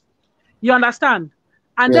me. You understand?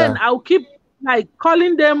 And then I'll keep like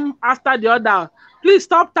calling them after the other. Please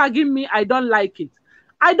stop tagging me. I don't like it.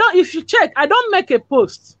 If you check, I don't make a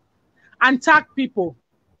post and tag people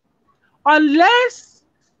unless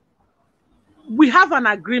we have an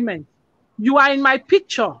agreement. You are in my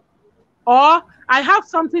picture, or I have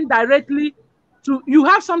something directly to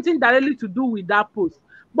do with that post.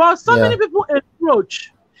 But so many people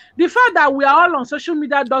encroach. The fact that we are all on social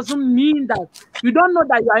media doesn't mean that you don't know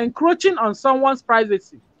that you are encroaching on someone's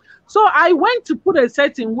privacy. So I went to put a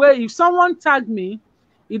setting where if someone tagged me,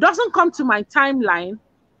 it doesn't come to my timeline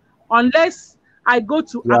unless I go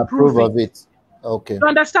to approve of it. Okay. You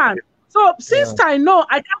understand? So since I know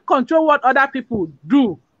I can't control what other people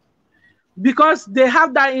do because they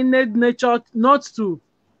have that innate nature not to,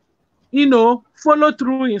 follow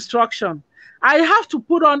through instruction, I have to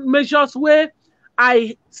put on measures where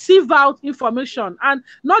I sieve out information, and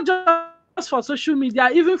not just for social media,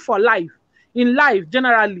 even for life, in life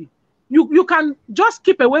generally. you can just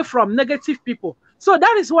keep away from negative people. So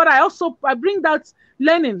that is what I bring that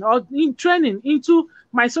learning or in training into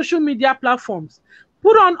my social media platforms.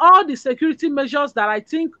 Put on all the security measures that I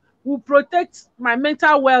think will protect my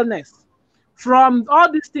mental wellness from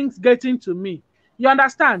all these things getting to me. You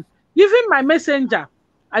understand? Even my messenger,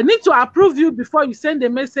 I need to approve you before you send a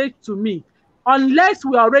message to me, unless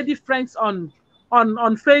we're already friends on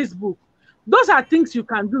Facebook. Those are things you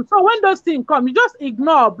can do. So when those things come, you just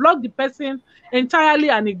ignore, block the person entirely,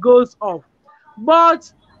 and it goes off.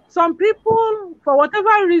 But some people, for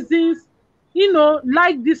whatever reasons,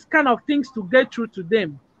 like this kind of things to get through to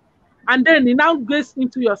them. And then it now gets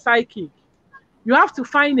into your psyche. You have to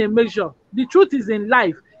find a measure. The truth is, in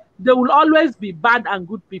life, there will always be bad and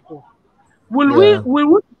good people. Yeah.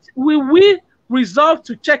 Will we resolve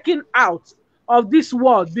to checking out of this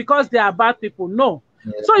world because they are bad people? No.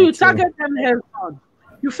 Yeah, So you true. target them head on.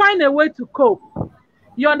 You find a way to cope.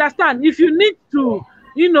 You understand? If you need to,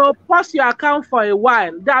 pause your account for a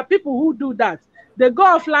while, there are people who do that. They go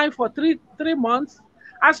offline for three months,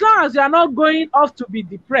 as long as you are not going off to be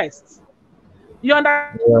depressed. You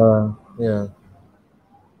understand? Yeah. Yeah.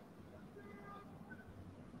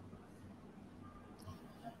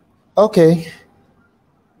 Okay.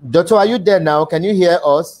 Doctor, are you there now? Can you hear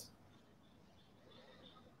us?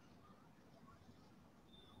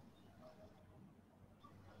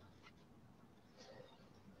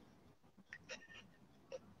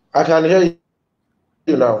 I can hear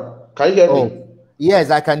you now. Can you hear me?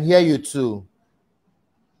 Yes, I can hear you too.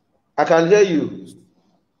 I can hear you.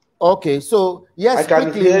 Okay, so yes, I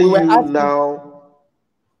can quickly, hear we were you asking, now.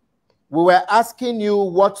 we were asking you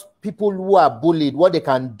what people who are bullied, what they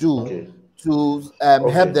can do to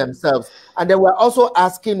help themselves. And then we're also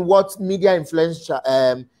asking what media influencers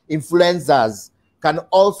can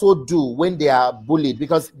also do when they are bullied,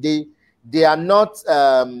 because they are not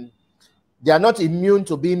immune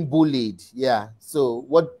to being bullied. Yeah. So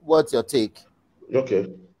what's your take? Okay.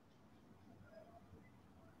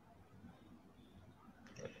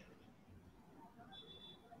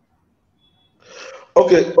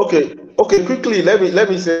 Quickly, let me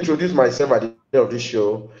introduce myself at the end of this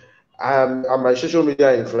show. I'm a social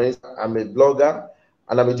media influencer, I'm a blogger,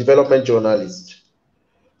 and I'm a development journalist.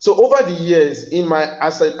 So over the years,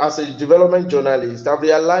 as a development journalist, I've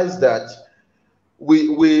realized that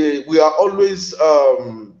we are always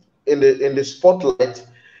in the spotlight,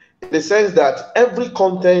 in the sense that every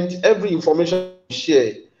content, every information we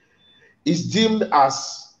share is deemed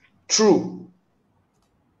as true.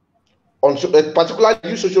 Particularly, I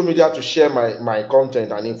use social media to share my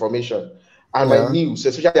content and information and my news,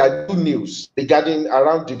 especially I do news regarding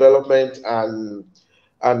around development and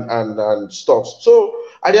stuff. So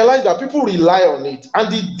I realized that people rely on it,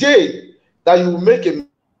 and the day that you make a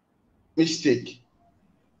mistake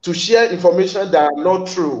to share information that are not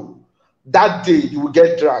true, that day you will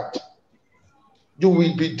get dragged. You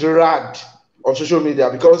will be dragged on social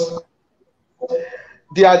media, because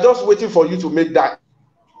they are just waiting for you to make that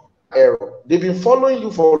error. They've been following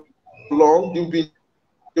you for long. They'll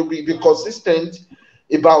be consistent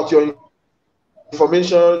about your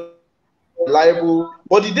information, reliable.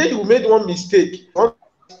 But the day you made one mistake, on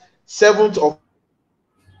 7th of,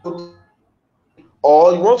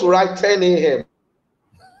 or you want to write 10 a.m.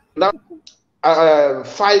 now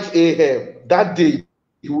 5 a.m. that day,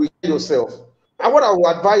 you will kill yourself. And what I would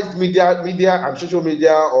advise media and social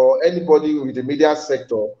media, or anybody with the media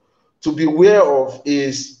sector, to be wary of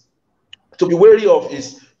is to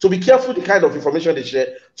be careful the kind of information they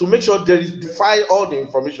share, to make sure they defy all the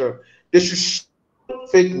information. They should share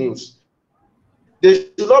fake news. They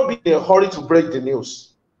should not be in a hurry to break the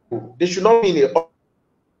news. They should not be in a hurry to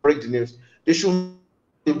break the news. They should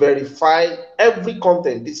verify every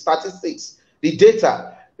content, the statistics, the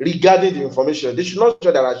data regarding the information. They should not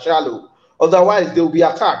show that are shallow. Otherwise, they will be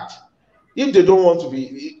attacked. If they don't want to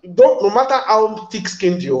be, no matter how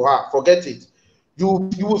thick-skinned you are, forget it. You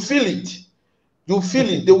will feel it. You feel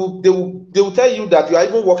it. They will tell you that you are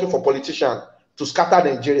even working for politicians to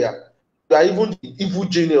scatter Nigeria. You are even evil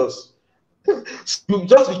genius. You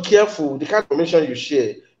just be careful the kind of information you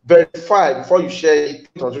share. Verify before you share it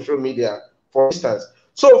on social media, for instance.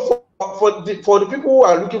 So for the people who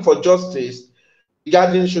are looking for justice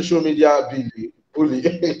regarding social media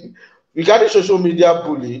bully, regarding social media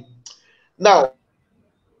bully, now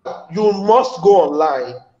you must go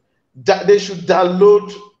online. That they should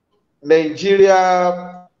download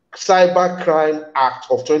Nigeria Cybercrime Act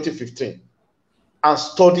of 2015 and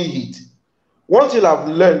study it. One thing I've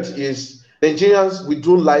learned is Nigerians, we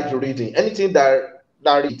don't like reading. Anything that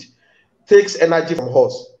read takes energy from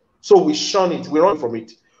us. So we shun it, we run from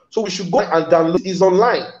it. So we should go and download it. It's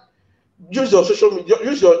online. use your social media,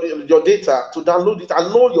 use your data to download it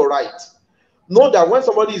and know your right. Know that when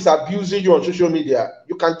somebody is abusing you on social media,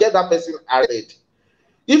 you can get that person arrested.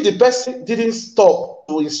 If the person didn't stop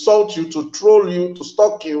to insult you, to troll you, to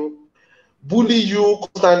stalk you, bully you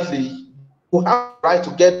constantly, you have the right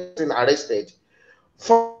to get the person arrested.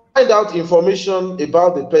 Find out information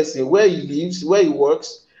about the person, where he lives, where he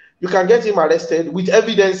works. You can get him arrested with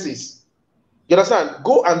evidences. You understand?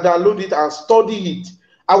 Go and download it and study it.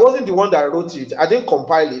 I wasn't the one that wrote it. I didn't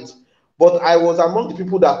compile it, but I was among the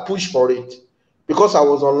people that pushed for it because I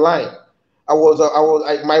was online.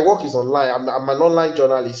 My work is online. I'm an online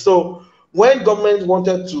journalist. So when government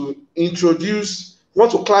wanted to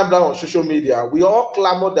want to clamp down on social media, we all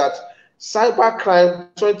clamored that cybercrime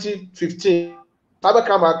 2015,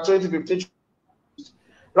 cybercrime Act 2015,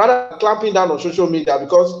 rather than clamping down on social media,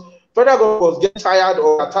 because federal government was getting tired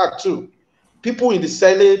of attack too. People in the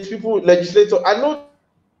Senate, legislators, I know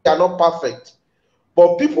they are not perfect,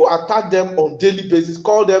 but people attack them on daily basis,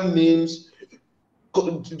 call them names,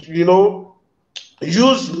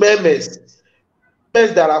 use memes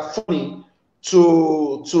that are funny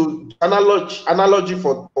to analogy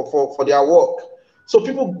for their work. So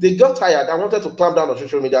people, they got tired and wanted to clamp down on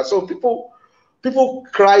social media. So people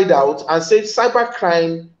cried out and said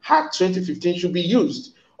cybercrime Act 2015 should be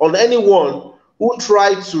used on anyone who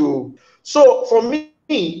tried to. So for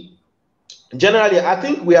me, generally, I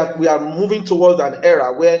think we are moving towards an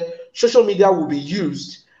era where social media will be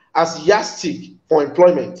used as yardstick for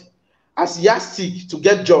employment, as yardstick to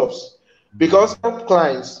get jobs. Because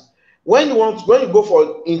clients, when you go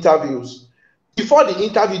for interviews, before the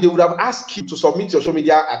interview, they would have asked you to submit your social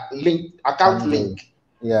media account link.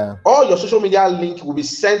 Yeah. All your social media link will be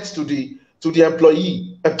sent to the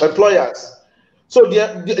employers. So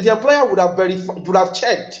the employer would have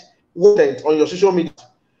checked content on your social media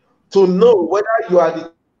to know whether you are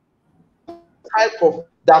the type of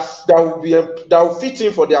that will fit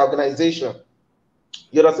in for the organization.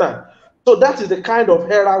 You understand? So that is the kind of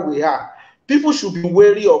era we are. People should be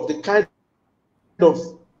wary of the kind of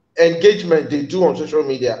engagement they do on social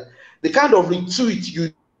media, the kind of retweet you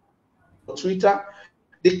do on Twitter,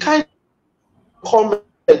 the kind of comment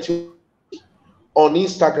you on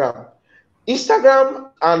Instagram.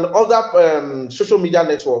 Instagram and other social media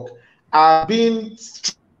networks are being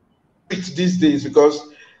strict these days because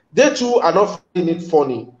they too are not finding it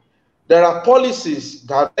funny. There are policies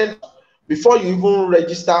that before you even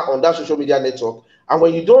register on that social media network, and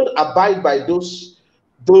when you don't abide by those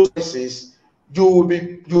policies, you will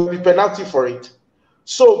be penalty for it.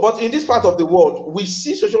 So, but in this part of the world, we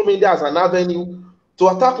see social media as an avenue to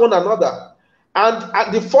attack one another.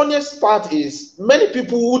 And the funniest part is many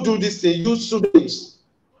people who do this thing use pseudonyms.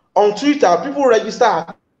 On Twitter, people register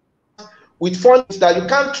with phones that you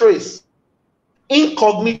can't trace.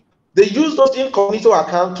 Incognito. They use those incognito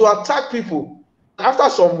accounts to attack people. After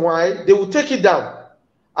some while, they will take it down.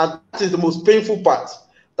 And that is the most painful part.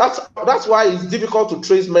 That's why it's difficult to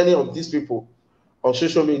trace many of these people on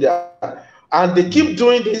social media. And they keep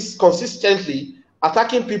doing this consistently,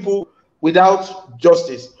 attacking people without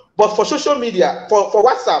justice. But for social media, for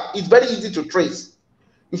WhatsApp, it's very easy to trace.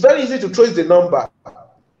 It's very easy to trace the number.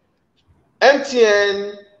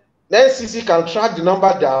 MTN, NCC can track the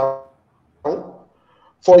number down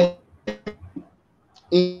for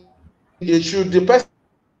should the person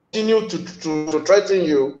continue to threaten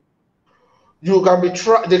you, you can be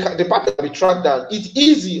the party can be tracked down. It's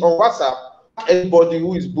easy on WhatsApp, anybody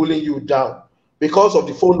who is bullying you down because of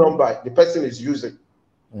the phone number the person is using.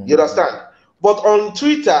 You understand? But on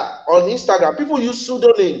Twitter, on Instagram, people use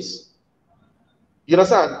pseudonyms. You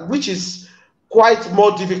understand? Which is quite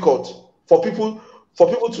more difficult for people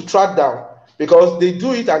to track down because they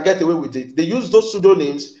do it and get away with it. They use those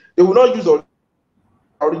pseudonyms. They will not use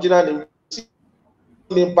original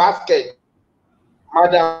name basket.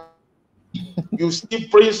 Madam, you see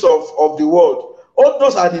Prince of the World. All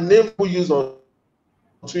those are the names we use on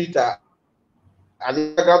Twitter and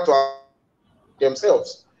Instagram to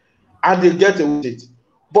themselves. And they get away with it.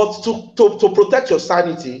 But to protect your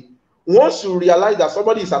sanity, once you realize that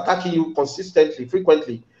somebody is attacking you consistently,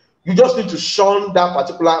 frequently, you just need to shun that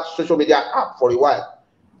particular social media app for a while.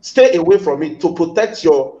 Stay away from it to protect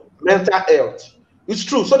your mental health. It's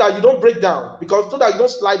true, so that you don't break down, so that you don't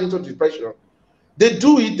slide into depression. They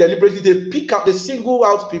do it deliberately. They single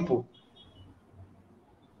out people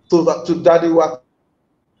that they will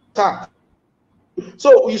attack.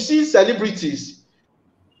 So you see celebrities,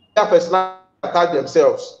 that person attack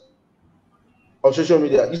themselves on social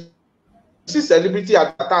media. You see celebrity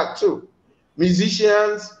attack too.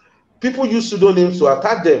 Musicians, people use pseudonyms to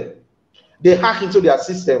attack them. they hack into their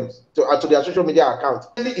systems to their social media accounts.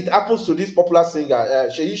 It happens to this popular singer,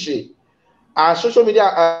 Sheishe. Our social media,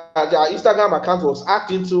 their Instagram account was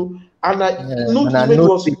hacked into, and nude image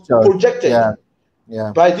was projected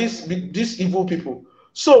by these evil people.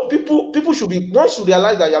 So people should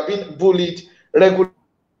realize that you are being bullied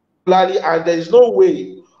regularly, and there is no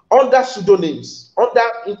way under pseudonyms,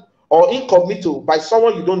 or incognito by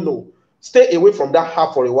someone you don't know. Stay away from that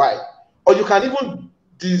app for a while, or you can even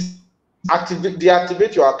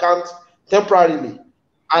deactivate your account temporarily,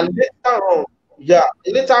 and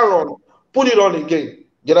later on, put it on again.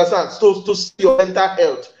 You understand? So to see your mental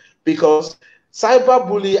health, because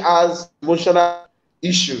cyberbullying has emotional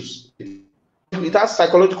issues. It has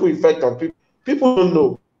psychological effect on people. People don't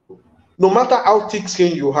know. No matter how thick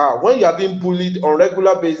skin you have, when you are being bullied on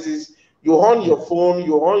regular basis, you're on your phone,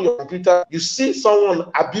 you're on your computer, you see someone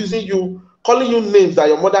abusing you, calling you names that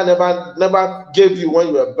your mother never gave you when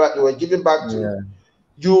you were giving back to,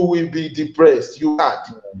 you will be depressed. You can't.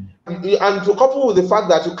 And to couple with the fact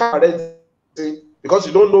that you can't arrest because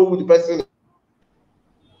you don't know who the person is.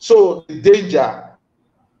 So the danger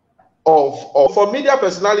for media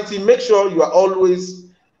personality, make sure you are always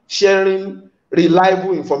sharing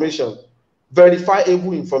reliable information,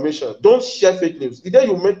 verifiable information. Don't share fake news. The day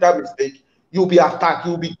you make that mistake, you'll be attacked,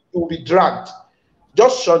 you'll be dragged.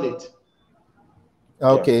 Just shun it.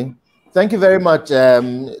 Okay. Yeah. Thank you very much,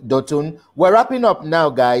 Dotun. We're wrapping up now,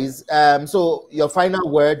 guys. So your final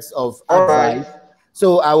words of advice. Right.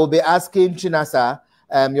 So I will be asking Chinasa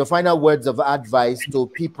your final words of advice to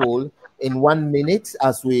people in 1 minute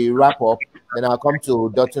as we wrap up. Then I'll come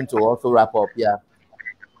to Dotun to also wrap up. Yeah.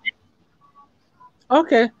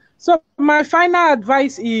 Okay. So my final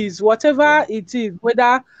advice is whatever it is,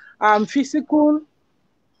 whether physical,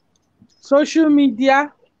 social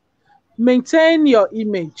media, maintain your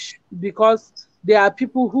image, because there are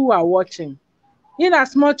people who are watching. In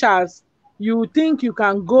as much as you think you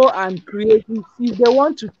can go and create it, if they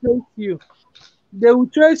want to trace you, they will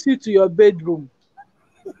trace you to your bedroom.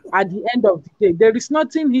 At the end of the day, there is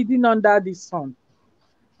nothing hidden under the sun.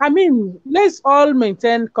 I mean, let's all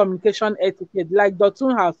maintain communication etiquette, like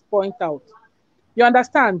Dotun has pointed out. You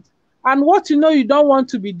understand? And what you know you don't want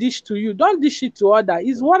to be dished to you, don't dish it to others.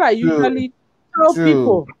 Is what I usually tell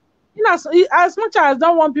people. You know, as much as I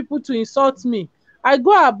don't want people to insult me, I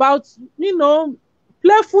go about,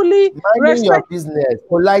 playfully, minding your business,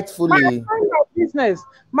 politely. Mind your business.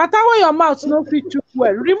 Matter where your mouth no fit too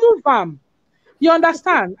well, remove them. You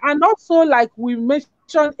understand? And also, like we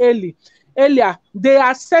mentioned earlier, there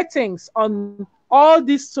are settings on all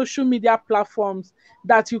these social media platforms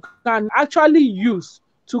that you can actually use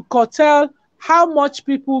to curtail how much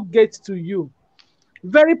people get to you.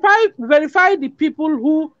 Verify the people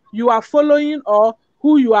who you are following or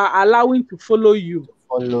who you are allowing to follow you.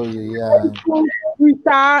 Facebook,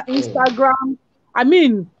 Twitter, Instagram. I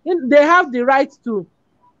mean, they have the right to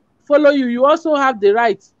follow you. You also have the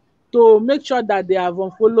right to make sure that they have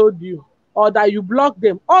unfollowed you or that you block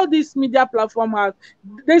them. All these media platforms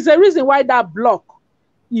there's a reason why that block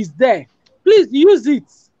is there. Please use it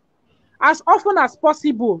as often as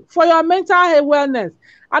possible for your mental health wellness.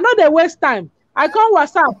 I know they waste time. I come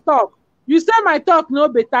WhatsApp talk. You say my talk no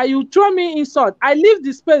better. You throw me insult. I leave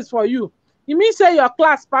the space for you. It means say your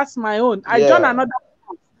class pass my own. I join another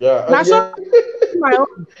class. Yeah. Now so my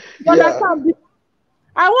own. You understand?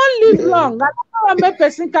 I won't live long. I don't want make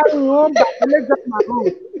person carry me home back and let just my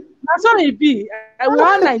own. That's all it be. We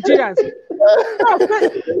are Nigerians.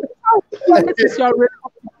 This is your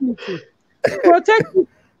responsibility. Protect it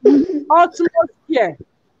with utmost care.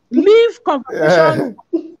 Leave conversations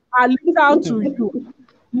and leave out to you.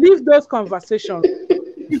 Leave those conversations.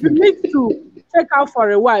 If you need to take out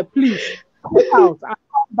for a while, please take out and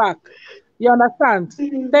come back. You understand?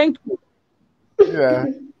 Thank you. Yeah.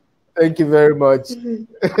 Thank you very much.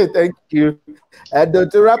 Thank you. And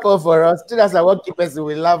to wrap up for us, just I want to keep us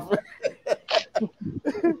we laugh.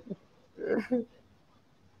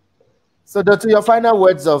 So, to your final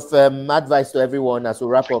words of advice to everyone as we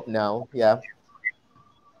wrap up now. Yeah.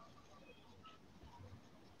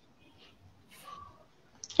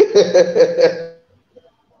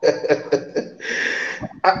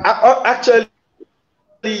 Actually,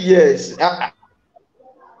 yes. I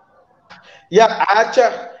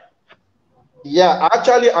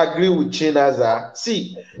actually agree with Chinasa.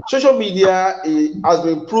 See, social media has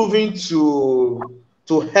been proven to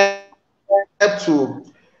help to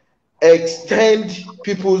extend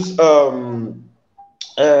people's what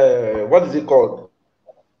is it called?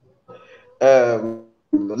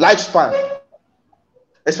 Lifespan,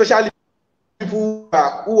 especially people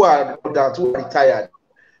who are retired.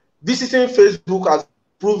 Visiting Facebook has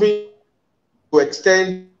proven to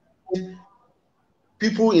extend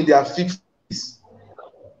people in their 50s.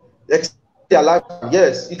 Extend their life.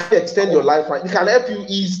 Yes, it can extend your life. It can help you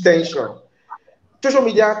ease tension. Social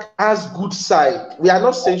media has good side. We are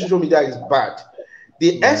not saying social media is bad.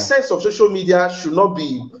 The essence of social media should not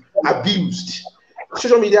be abused.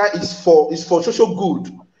 Social media is for social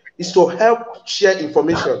good. It's to help share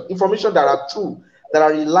information that are true, that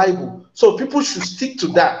are reliable. So people should stick to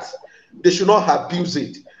that. They should not abuse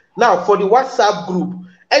it. Now, for the WhatsApp group,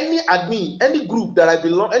 any admin, any group that I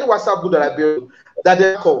belong, any WhatsApp group that I belong, that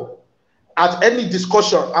they call at any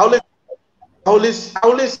discussion, I always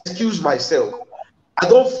excuse myself. I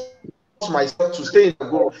don't force myself to stay in the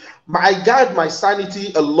group. I guard my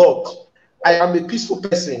sanity a lot. I am a peaceful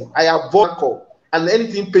person. I avoid alcohol and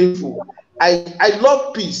anything painful. I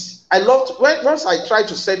love peace. I love once I try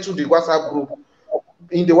to settle the WhatsApp group,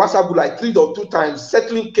 in the WhatsApp group like 3 or 2 times,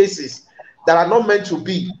 settling cases that are not meant to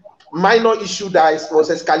be, minor issue that was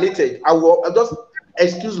escalated, I'll just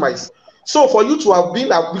excuse myself. So for you to have been,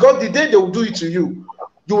 because the day they will do it to you,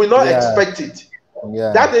 you will not expect it.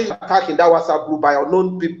 That day you're attacking that WhatsApp group by an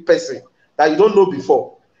unknown person that you don't know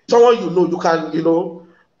before. Someone you know, you can,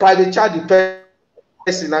 private chat the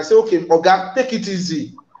person and say, okay, Oga, take it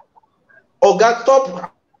easy. Oga,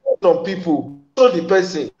 stop on people, show the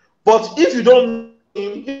person. But if you don't,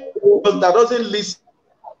 that doesn't listen,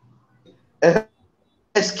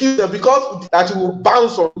 excuse them, because that will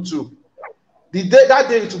bounce on you. That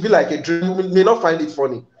day it will be like a dream. You may not find it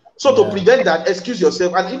funny. So to prevent that, excuse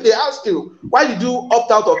yourself. And if they ask you, why did you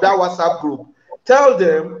opt out of that WhatsApp group? Tell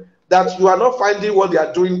them that you are not finding what they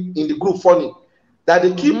are doing in the group funny. That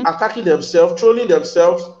they keep attacking themselves, trolling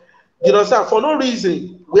themselves, for no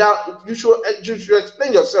reason. You should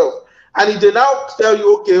explain yourself. And if they now tell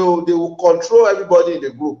you, okay, they will control everybody in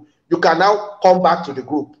the group, you can now come back to the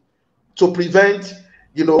group to prevent,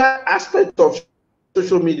 that aspect of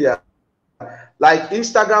social media, like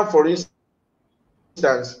Instagram, for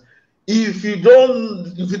instance. If you know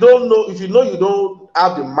you don't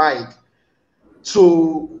have the mind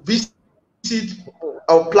to visit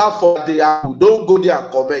a platform, don't go there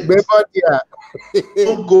and comment.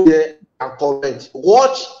 Don't go there and comment.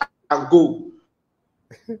 Watch and go.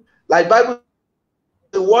 Like Bible,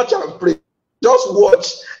 watch and pray. Just watch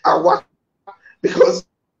and watch, because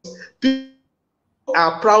people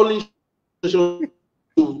are proudly to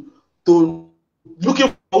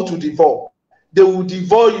looking forward to devour. They will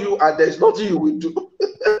devour you, and there's nothing you will do.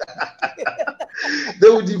 They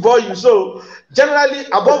will devour you. So generally,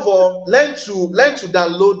 above all, learn to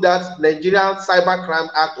download that Nigerian Cybercrime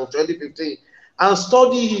Act of 2015 and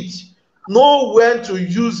study it. Know when to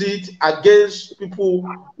use it against people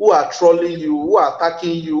who are trolling you, who are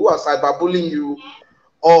attacking you, who are cyberbullying you,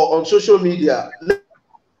 or on social media.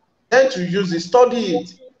 Learn to use it. Study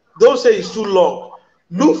it. Don't say it's too long.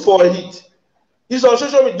 Look for it. It's on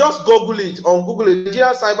social media. Just Google it on Google.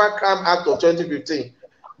 Nigerian Cybercrime Act of 2015.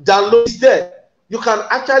 Download it there. You can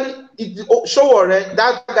actually show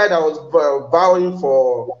that guy that was vowing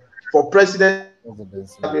for president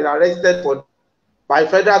has been arrested by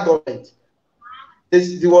federal government.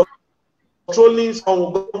 They were controlling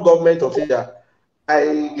some government official by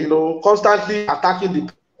constantly attacking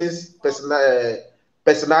the person's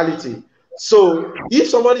personality. So if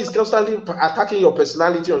somebody is constantly attacking your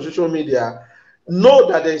personality on social media, know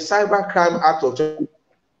that there is Cybercrime Act of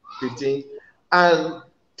 2015 and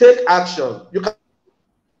take action.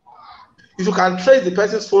 If you can trace the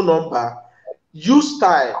person's phone number, use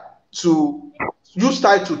style to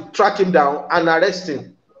track him down and arrest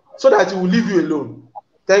him, so that he will leave you alone.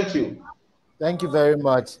 Thank you. Thank you very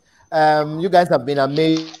much. You guys have been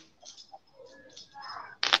amazing.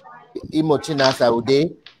 Chinasa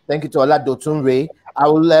Ude. Thank you to Oladotun. I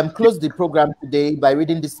will close the program today by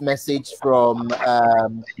reading this message from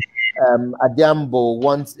Adiambo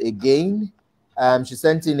once again. She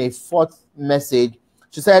sent in a 4th message.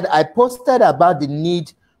 She said, I posted about the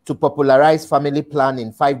need to popularize family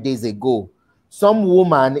planning 5 days ago. Some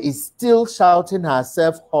woman is still shouting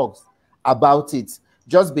herself hoarse about it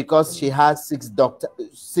just because she has 6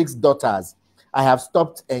 daughters. I have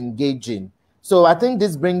stopped engaging. So I think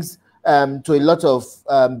this brings to a lot of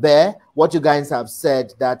bear what you guys have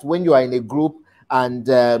said, that when you are in a group and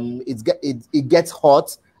it gets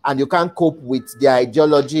hot and you can't cope with the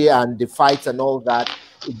ideology and the fights and all that,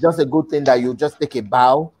 it's just a good thing that you just take a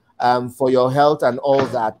bow for your health and all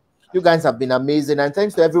that. You guys have been amazing, and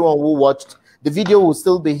thanks to everyone who watched. The video will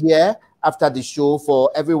still be here after the show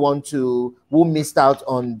for everyone who missed out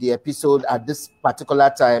on the episode at this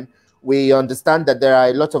particular time. We understand that there are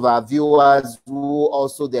a lot of our viewers who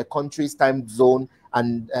also their country's time zone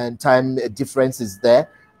and time difference is there.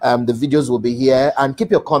 The videos will be here, and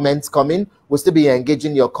keep your comments coming. We'll still be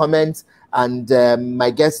engaging your comments, and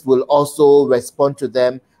my guests will also respond to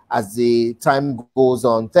them as the time goes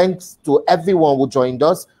on. Thanks to everyone who joined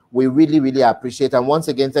us. We really, really appreciate. And once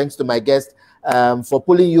again, thanks to my guest for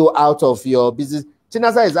pulling you out of your business.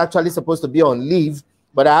 Chinasa is actually supposed to be on leave,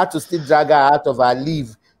 but I had to still drag her out of her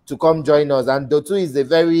leave to come join us. And Dotu is a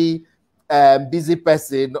very busy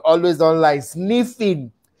person, always online,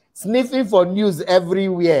 sniffing for news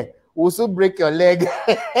everywhere. We'll soon break your leg.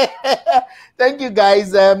 Thank you,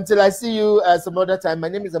 guys. Till I see you some other time. My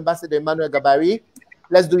name is Ambassador Emmanuel Gabari.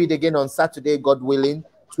 Let's do it again on Saturday, God willing,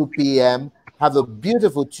 2 p.m. Have a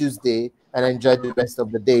beautiful Tuesday and enjoy the rest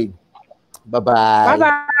of the day. Bye-bye.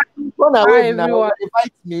 Bye-bye. Run Bye, away now. everyone.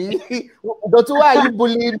 Fight me. Dotu, why are you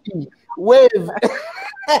bullying me? Wave.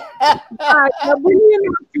 You're bullying me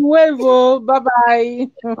to wave.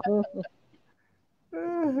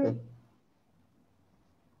 Bye-bye.